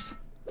gross.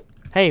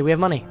 Hey, we have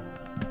money.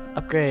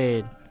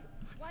 Upgrade.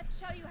 What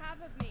shall you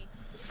have of me?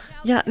 It shall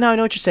Yeah, be now I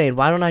know what you're saying.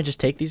 Why don't I just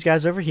take these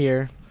guys over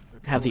here,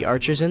 have the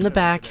archers in the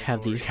back,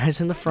 have these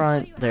guys in the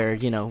front. They're,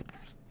 you know,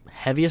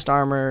 heaviest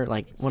armor,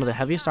 like one of the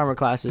heaviest armor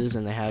classes,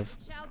 and they have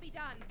It shall be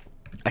done.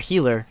 a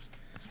healer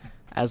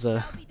as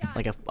a,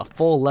 like a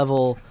full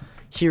level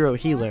hero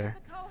healer.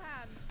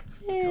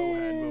 The Kohan.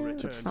 Kohan will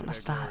return It's not to my their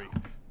style. glory.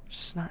 It's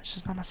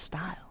just not my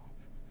style.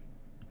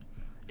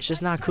 It's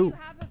just What not shall cool. you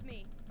have of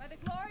me? By the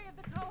glory of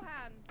the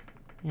Kohan.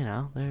 You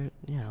know, they're,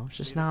 you know, it's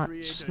just May the not,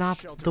 it's just Creator not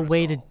shelter the us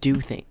way to all. do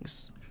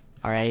things.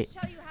 All right.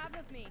 What shall you have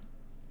of me?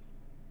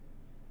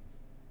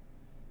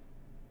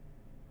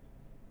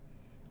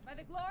 By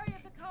the glory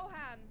of the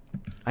Kohan.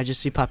 I just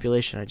see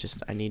population.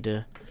 I need to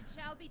It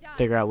shall be done.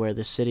 figure out where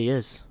this city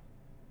is.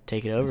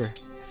 Take it over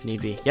if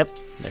need be. Yep,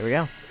 there we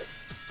go.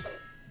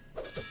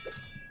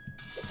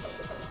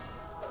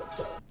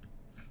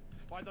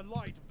 By the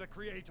light of the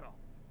Creator.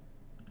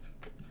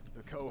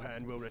 The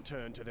Kohan will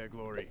return to their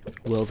glory.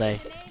 Will they? In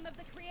the name of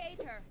the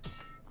Creator.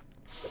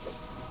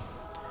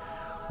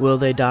 Will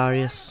they,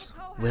 Darius?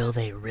 Will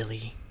they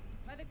really?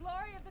 By the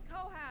glory of the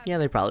Kohan. Yeah,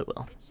 they probably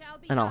will. It shall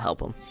be And I'll done. help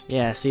them.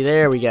 Yeah, see,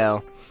 there we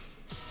go.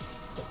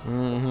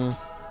 Right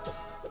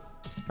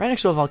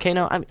next to a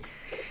volcano. I'm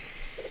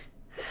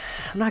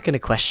not going to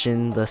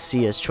question the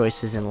Sia's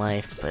choices in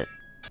life, but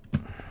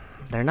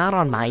they're not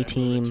on my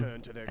team.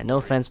 And no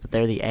offense, but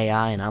they're the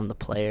AI and I'm the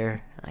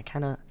player. And I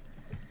kind of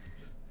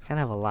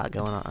have a lot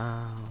going on.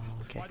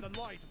 Oh, okay. By the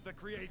light of the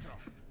Creator.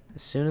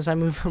 As soon as I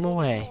move them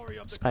away,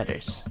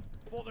 spiders.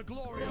 For the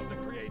glory of the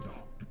Creator.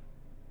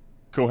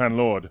 Kohan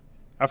Lord,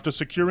 after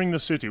securing the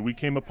city, we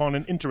came upon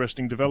an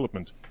interesting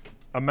development.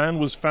 A man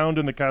was found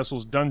in the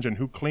castle's dungeon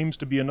who claims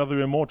to be another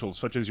immortal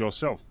such as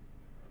yourself.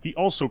 He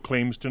also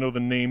claims to know the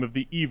name of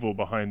the evil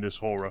behind this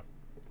horror.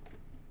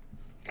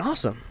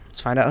 Awesome.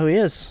 Let's find out who he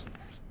is.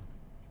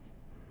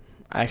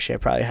 Actually, I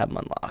probably have him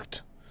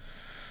unlocked.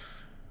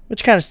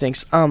 Which kind of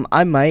stinks.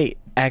 I might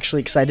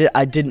actually, because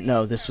I didn't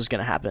know this was going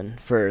to happen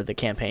for the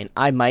campaign.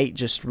 I might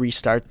just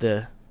restart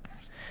the...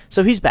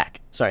 So he's back.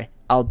 Sorry,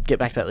 I'll get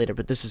back to that later,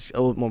 but this is a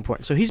little more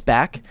important. So he's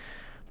back,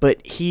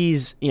 but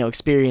he's, you know,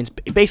 experienced...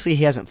 Basically,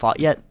 he hasn't fought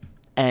yet,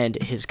 and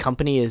his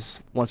company is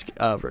once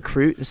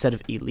recruit instead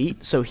of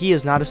elite, so he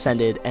is not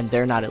ascended and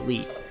they're not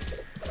elite.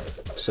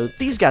 So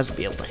these guys will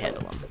be able to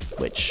handle him,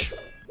 which,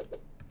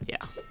 yeah,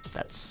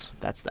 that's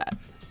that,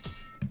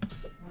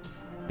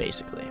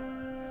 basically.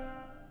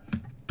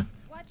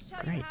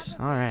 Great.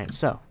 All right,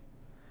 so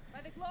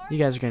you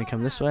guys are gonna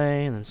come this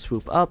way and then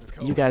swoop up.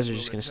 You guys are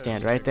just gonna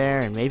stand right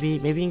there and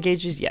maybe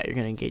engage these. Yeah, you're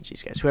gonna engage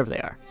these guys, whoever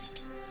they are.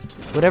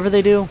 Whatever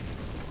they do,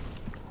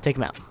 take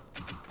them out.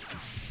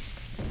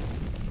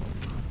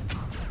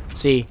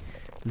 See,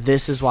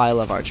 this is why I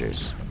love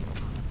archers.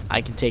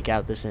 I can take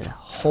out this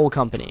whole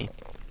company.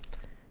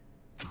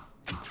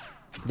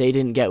 They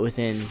didn't get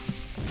within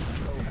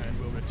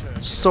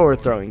sword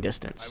throwing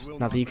distance.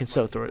 Not that you can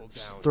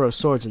throw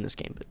swords in this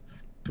game, but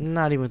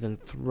not even within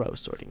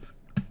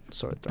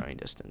sword throwing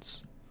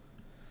distance,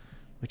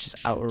 which is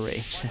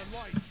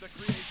outrageous.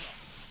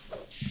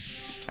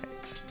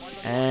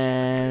 Right.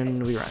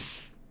 And we run.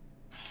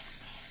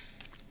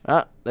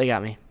 Oh, they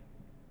got me.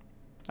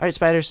 Alright,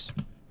 spiders.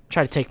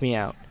 Try to take me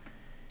out.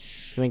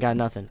 You ain't got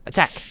nothing.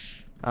 Attack!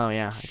 Oh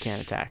yeah, I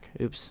can't attack.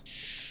 Oops.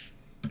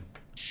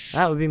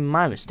 That would be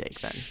my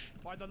mistake then.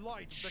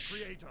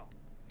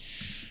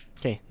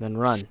 Okay, then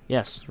run.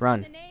 Yes,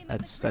 run.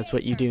 That's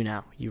what you do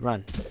now. You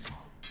run.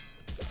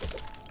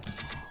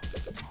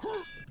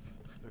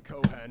 The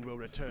Kohan will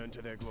return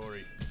to their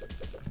glory.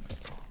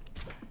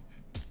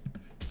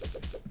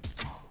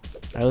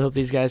 I hope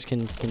these guys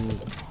can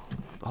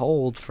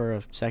hold for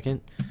a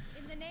second.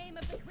 In the name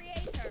of the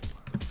Creator.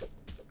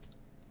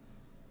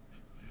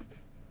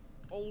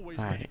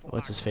 Alright,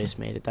 what's his face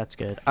made it? That's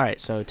good.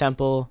 Alright, so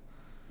temple,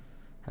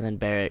 and then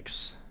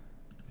barracks.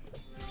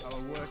 Our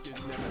work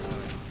is never done.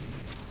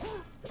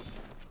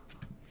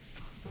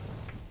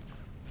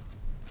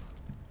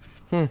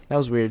 That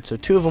was weird. So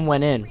 2 of them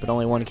went in, but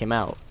only 1 came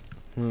out.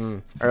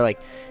 Or like,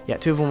 yeah,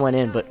 2 of them went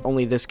in, but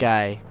only this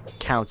guy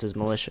counts as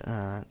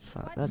militia.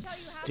 That's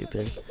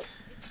stupid. It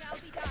shall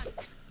be done.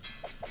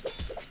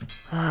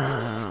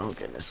 Oh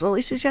goodness. Well, at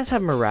least these guys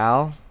have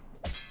morale,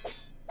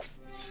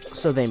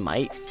 so they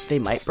might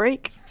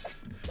break.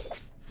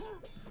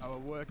 Our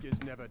work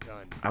is never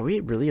done. Are we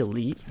really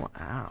elite?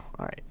 Wow.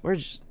 All right, we're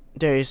just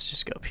Darius.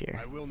 Just go up here.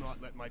 I will not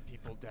let my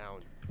people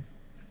down.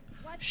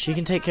 She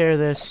can take care of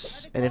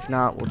this, and if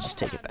not, we'll just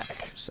take it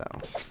back. So,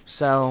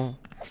 sell.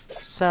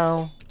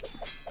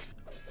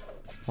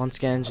 Once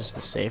again, just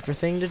the safer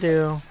thing to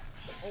do.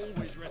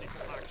 Always ready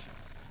for action.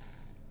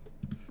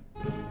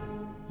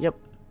 Yep.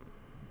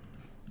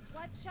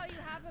 What shall you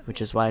have of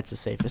Which is why it's the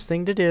safest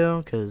thing to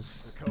do,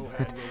 because The Kohan will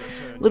return.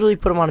 literally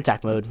put them on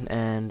attack mode,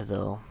 and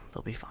they'll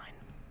be fine.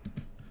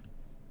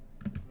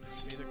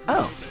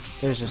 Oh,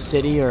 there's a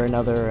city or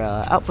another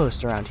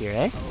outpost around here,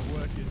 eh? Our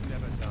work is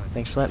never done.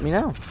 Thanks for letting me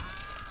know.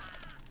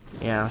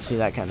 Yeah, see,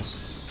 that kind of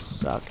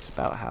sucked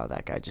about how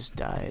that guy just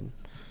died.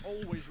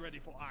 Always ready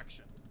for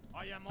action.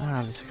 I am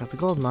Ah, they took out the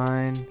gold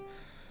mine.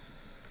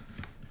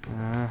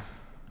 Right,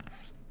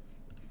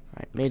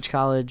 Mage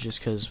College, just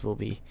because we'll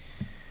be...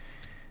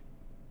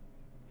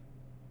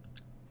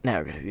 Now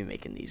we're going to be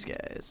making these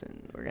guys,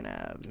 and we're going to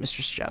have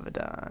Mistress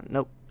Javadan.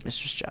 Nope,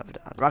 Mistress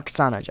Javadan.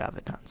 Roxana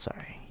Javadan,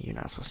 sorry. You're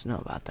not supposed to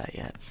know about that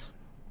yet.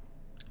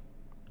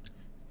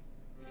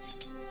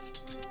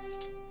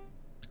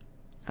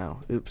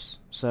 Oh, oops.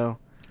 So,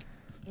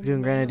 we're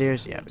doing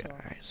Grenadiers? Yeah, we are.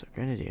 Alright, so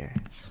Grenadier.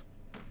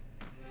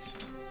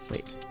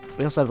 Wait,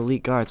 we also have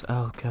Elite Guards.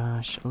 Oh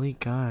gosh, Elite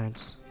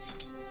Guards.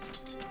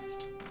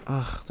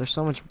 Ugh, they're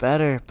so much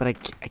better, but I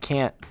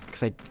can't,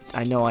 because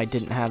I know I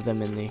didn't have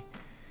them in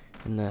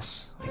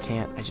this.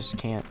 I just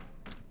can't.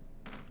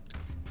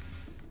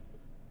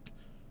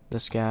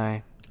 This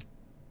guy.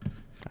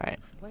 Alright.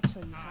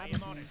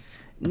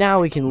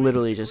 Now we can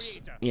literally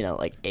just, you know,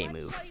 like A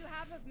move shall you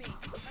have of me? By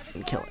the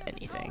and kill glory of the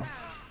anything. Kohan.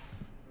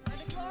 By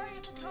the glory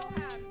of the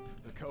Kohan.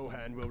 The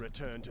Kohan will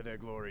return to their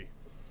glory.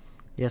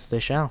 Yes, they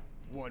shall.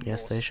 One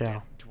Yes, more they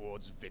shall. step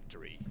towards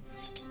victory.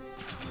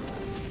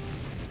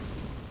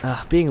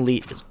 Being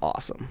elite is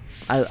awesome.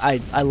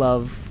 I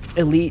love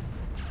elite.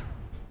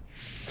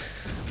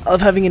 I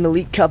love having an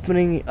elite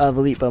company of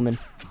elite bowmen.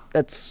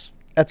 That's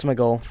my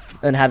goal.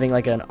 And having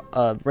like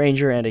a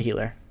ranger and a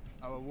healer.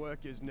 Our work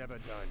is never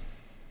done.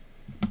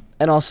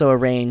 And also a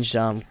ranged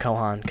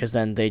Kohan, because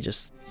then they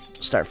just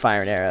start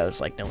firing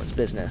arrows like no one's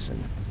business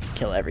and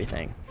kill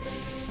everything.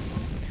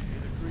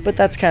 But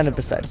that's kind of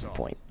besides the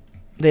point.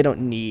 They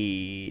don't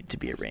need to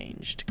be a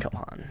ranged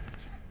Kohan.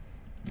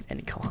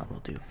 Any Kohan will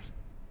do.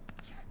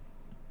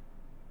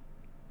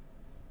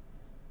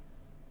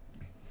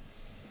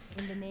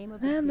 In the name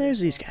of the And there's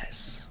Creator, these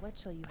guys. What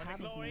shall you have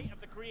of Glory me?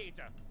 of the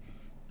Creator.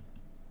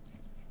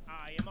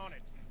 I am on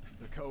it.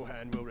 The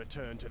Kohan will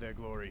return to their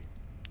glory.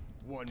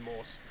 One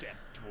more step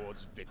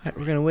towards victory. Alright,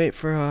 we're gonna wait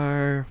for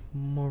our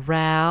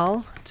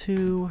morale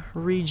to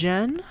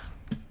regen.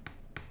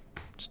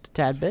 Just a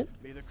tad bit.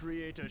 May the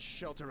Creator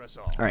shelter us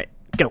all. Alright,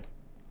 go.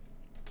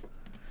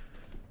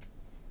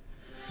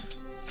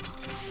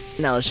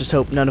 Now let's just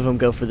hope none of them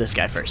go for this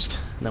guy first.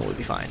 And then we'll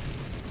be fine.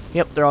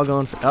 Yep, they're all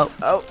going for...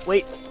 Oh,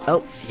 wait.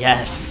 Oh,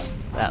 yes.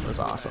 That was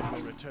awesome.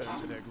 Will return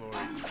to their glory.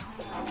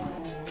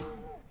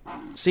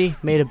 See,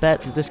 made a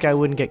bet that this guy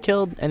wouldn't get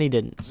killed, and he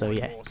didn't, so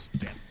yeah.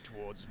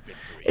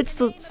 It's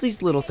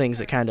these little things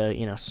that kind of,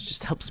 you know,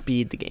 just help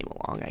speed the game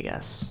along, I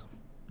guess.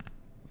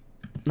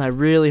 And I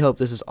really hope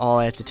this is all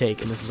I have to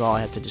take, and this is all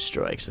I have to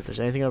destroy, because if there's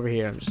anything over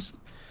here, I'm just...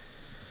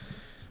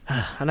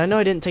 And I know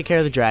I didn't take care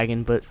of the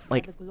dragon, but,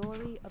 like,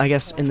 I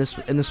guess in this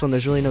one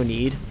there's really no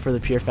need for the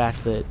pure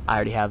fact that I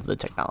already have the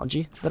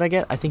technology that I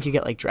get. I think you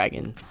get, like,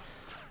 dragon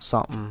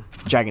scale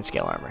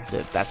armor.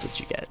 That's what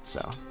you get,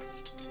 so...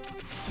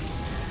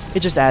 It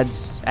just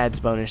adds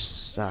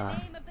bonus,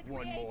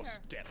 One more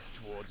step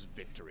towards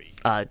victory.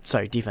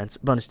 sorry,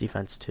 bonus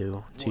defense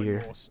to One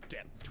your... more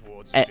step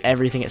towards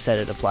everything it said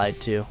it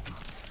applied to.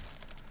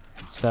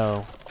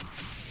 So,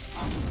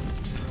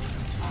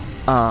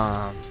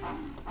 yeah,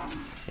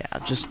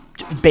 just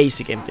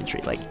basic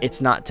infantry. Like, it's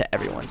not to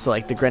everyone. So,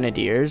 like, the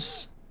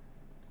grenadiers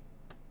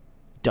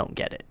don't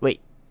get it. Wait,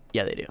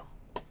 yeah, they do.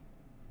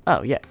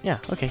 Oh, yeah,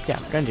 okay, yeah,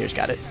 grenadiers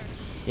got it.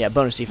 Yeah,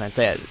 bonus defense.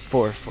 They had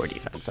 4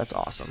 defense. That's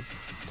awesome.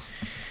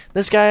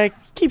 This guy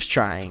keeps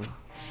trying,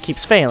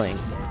 keeps failing,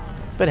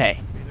 but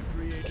hey,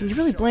 can you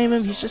really blame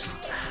him? He's just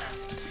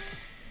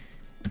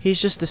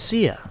a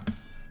Sia,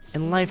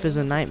 and life is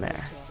a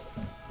nightmare.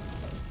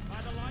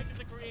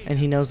 And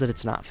he knows that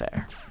it's not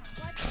fair.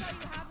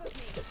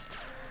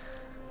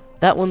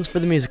 That one's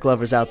for the music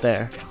lovers out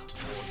there.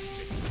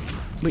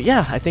 But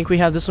yeah, I think we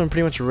have this one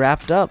pretty much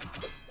wrapped up.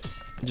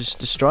 Just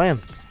destroy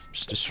him.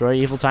 Just destroy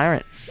Evil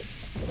Tyrant.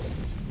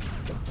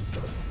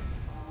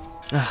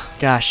 Oh,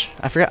 gosh,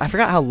 I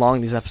forgot how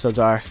long these episodes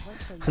are.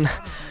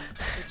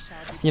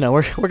 You know,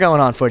 we're going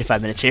on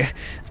 45 minutes here.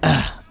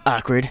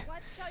 Awkward.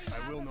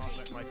 I will not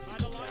let my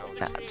feet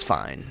down. Nah, it's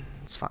fine.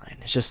 It's fine.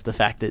 It's just the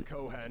fact that,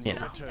 Kohan you will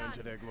know, return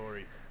to their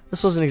glory.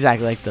 this wasn't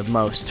exactly like the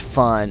most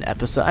fun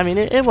episode. I mean,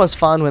 it was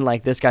fun when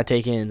like this got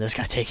taken and this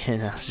got taken.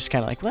 And I was just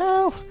kind of like,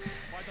 well,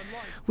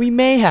 we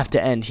may have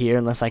to end here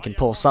unless I can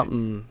pull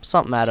something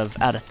out of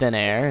thin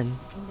air. And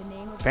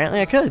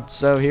apparently I could.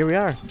 So here we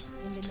are,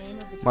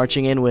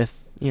 marching in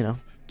with, you know,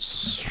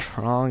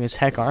 strong as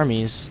heck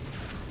armies,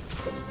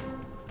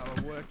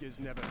 Our work is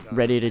never done.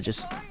 ready to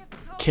just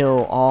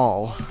kill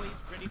all.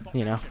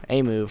 You know,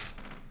 A move.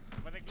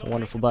 It's a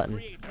wonderful button.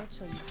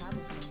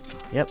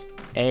 Yep,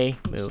 A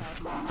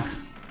move.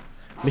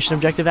 Mission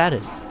objective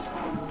added.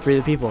 Free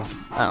the people.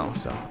 Oh,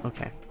 so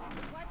okay.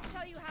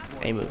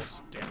 A move.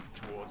 Step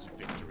towards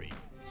victory.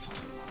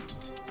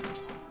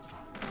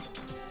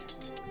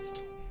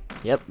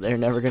 Yep, they're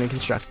never gonna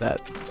construct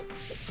that.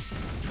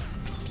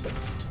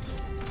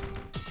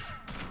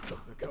 The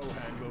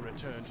Kohan will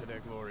return to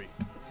their glory.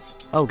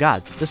 Oh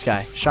god, this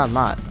guy, Sean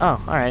Mott.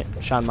 Oh, alright,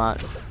 Sean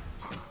Mott.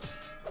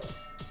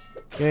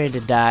 You're ready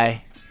to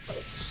die,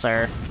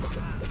 sir.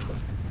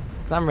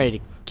 'Cause I'm ready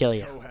to kill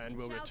you. Kohan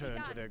will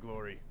return to their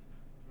glory.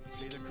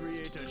 May the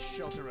Creator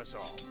shelter us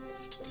all.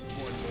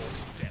 One more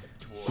step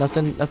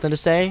towards Nothing to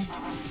say,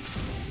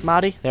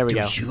 Marty? There we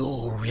go. Do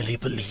you really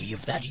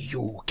believe that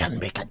you can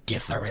make a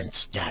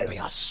difference,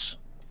 Darius?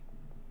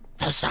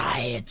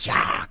 Besides,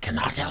 Yah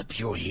cannot help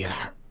you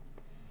here.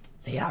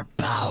 They are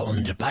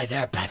bound by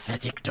their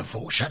pathetic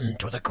devotion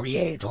to the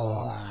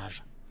Creator.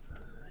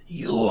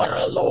 You are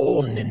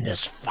alone in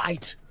this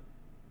fight.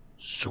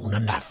 Soon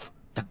enough,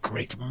 the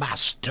Great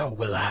Master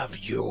will have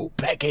you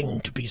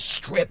begging to be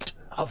stripped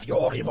of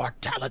your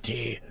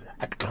immortality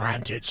and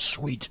granted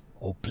sweet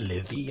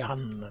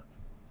oblivion.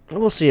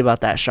 We'll see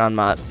about that, Sean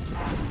Mott.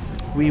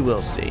 We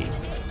will see.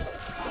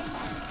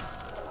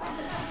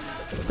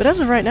 But as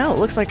of right now, it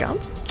looks like I'm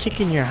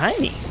kicking your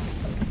hiney.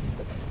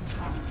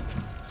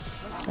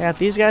 I got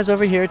these guys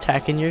over here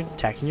attacking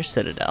your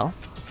citadel.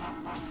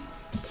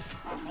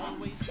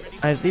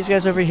 I have these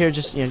guys over here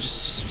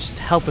just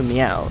helping me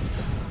out.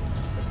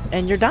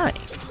 And you're dying.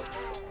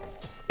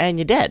 And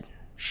you're dead.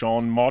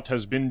 Sean Mott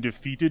has been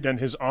defeated and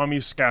his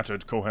army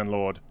scattered, Kohan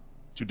Lord.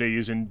 Today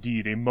is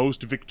indeed a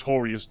most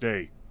victorious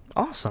day.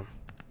 Awesome.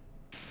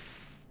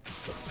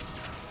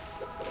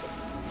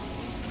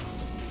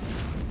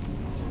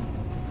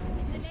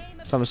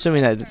 So I'm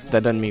assuming that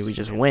doesn't mean we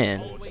just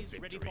win.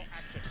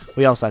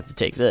 We also have to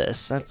take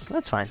this.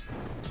 That's fine.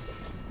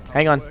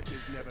 Hang on.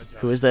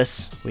 Who is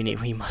this?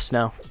 We must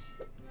know.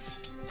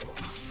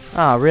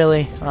 Oh,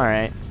 really?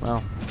 Alright,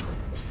 well.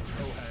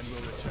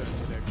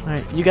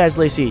 Alright, you guys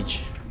lay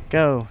siege.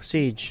 Go,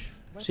 siege.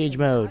 Siege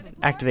mode.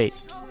 Activate.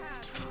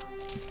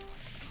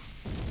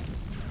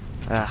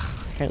 Ugh,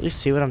 can I at least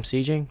see what I'm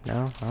sieging?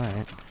 No?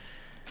 Alright.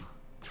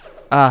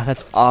 Ah,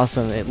 that's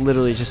awesome. It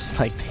literally just,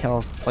 like,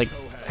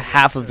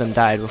 half of them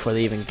died before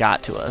they even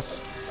got to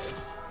us.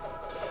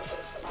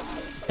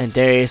 And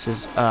Darius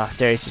is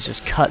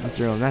just cutting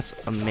through them. That's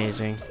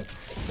amazing.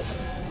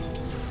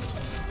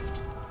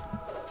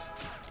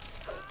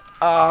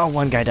 Oh,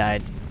 one guy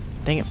died.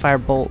 Dang it,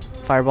 Fireball,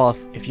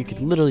 if you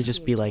could literally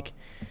just be like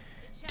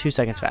 2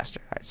 seconds faster.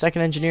 Alright,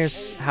 second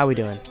engineers, how we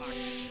doing?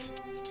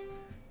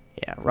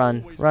 Yeah,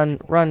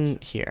 run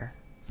here.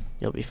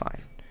 You'll be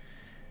fine.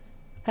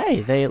 Hey,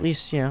 they at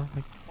least, you know,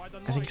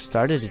 I think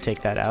started to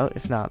take that out.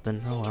 If not,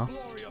 then oh well.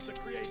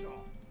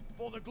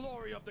 For the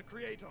glory of the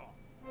Creator.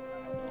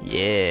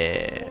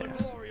 Yeah.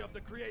 Glory of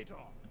the Creator.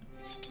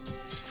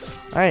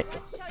 Alright.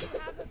 What shall you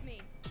have of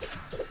me?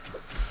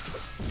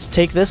 Let's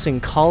take this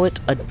and call it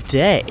a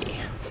day.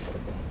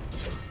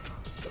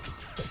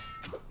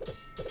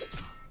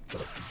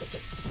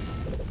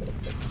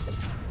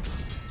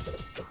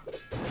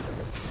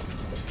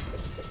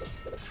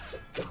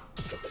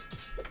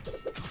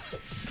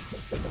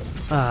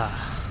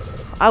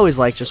 I always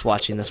like just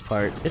watching this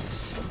part.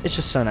 It's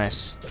just so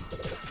nice.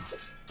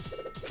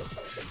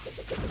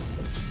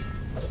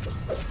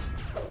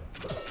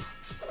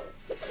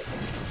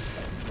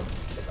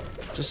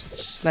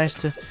 Just nice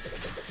to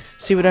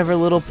see whatever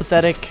little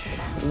pathetic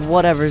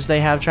whatevers they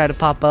have try to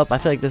pop up. I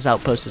feel like this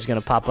outpost is gonna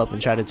pop up and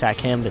try to attack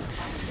him, but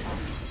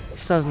he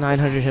still has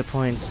 900 hit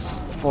points,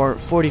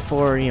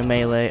 44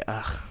 melee.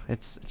 Ugh,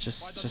 it's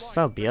just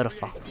so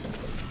beautiful.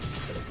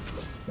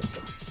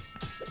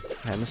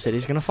 And the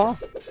city's gonna fall.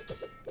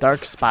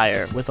 Dark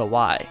Spire with a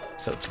Y,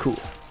 so it's cool.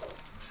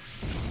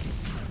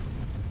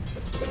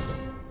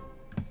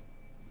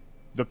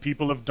 The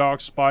people of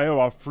Darkspire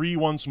are free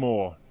once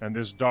more, and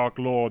this Dark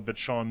Lord that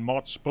Sean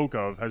Mott spoke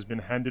of has been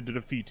handed a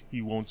defeat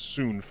he won't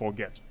soon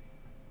forget.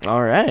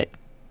 Alright.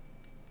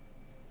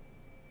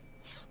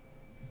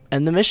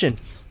 End the mission.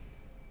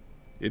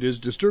 It is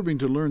disturbing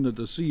to learn that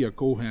the Sia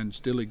Kohan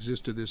still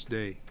exist to this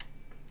day.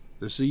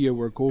 The Sia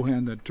were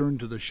Kohan that turned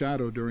to the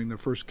shadow during the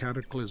first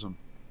cataclysm.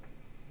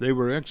 They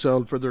were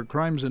exiled for their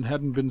crimes and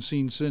hadn't been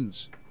seen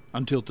since.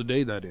 Until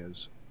today, that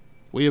is.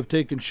 We have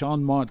taken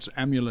Sean Mott's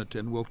amulet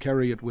and will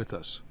carry it with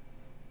us.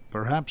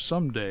 Perhaps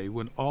someday,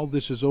 when all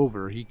this is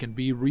over, he can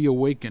be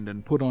reawakened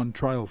and put on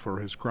trial for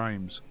his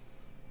crimes.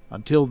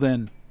 Until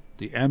then,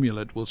 the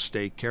amulet will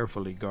stay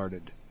carefully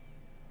guarded.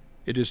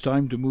 It is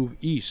time to move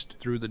east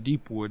through the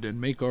deep wood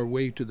and make our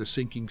way to the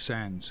sinking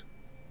sands.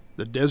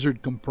 The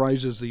desert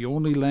comprises the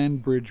only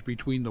land bridge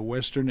between the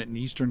western and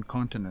eastern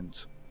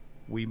continents.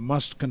 We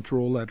must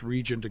control that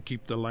region to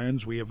keep the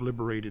lands we have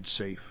liberated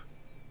safe.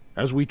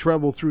 As we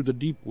travel through the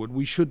deep wood,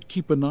 we should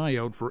keep an eye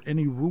out for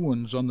any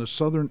ruins on the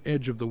southern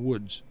edge of the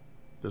woods.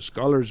 The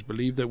scholars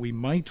believe that we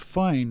might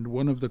find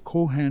one of the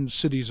Kohan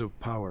cities of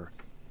power.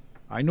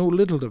 I know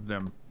little of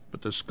them,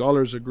 but the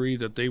scholars agree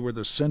that they were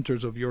the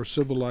centers of your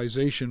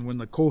civilization when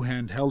the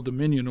Kohan held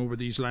dominion over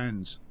these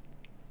lands.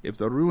 If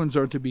the ruins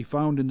are to be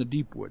found in the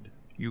deep wood,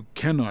 you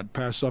cannot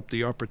pass up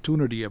the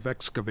opportunity of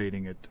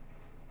excavating it.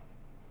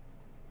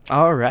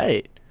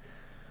 Alright.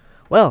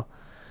 Well,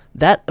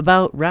 that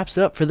about wraps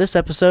it up for this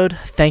episode.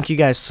 Thank you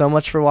guys so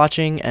much for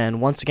watching, and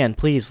once again,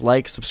 please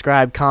like,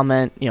 subscribe,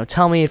 comment,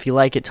 tell me if you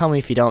like it, tell me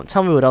if you don't,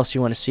 tell me what else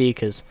you want to see,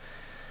 because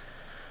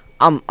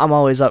I'm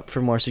always up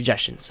for more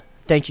suggestions.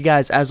 Thank you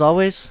guys, as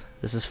always.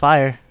 This is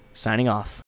Fire, signing off.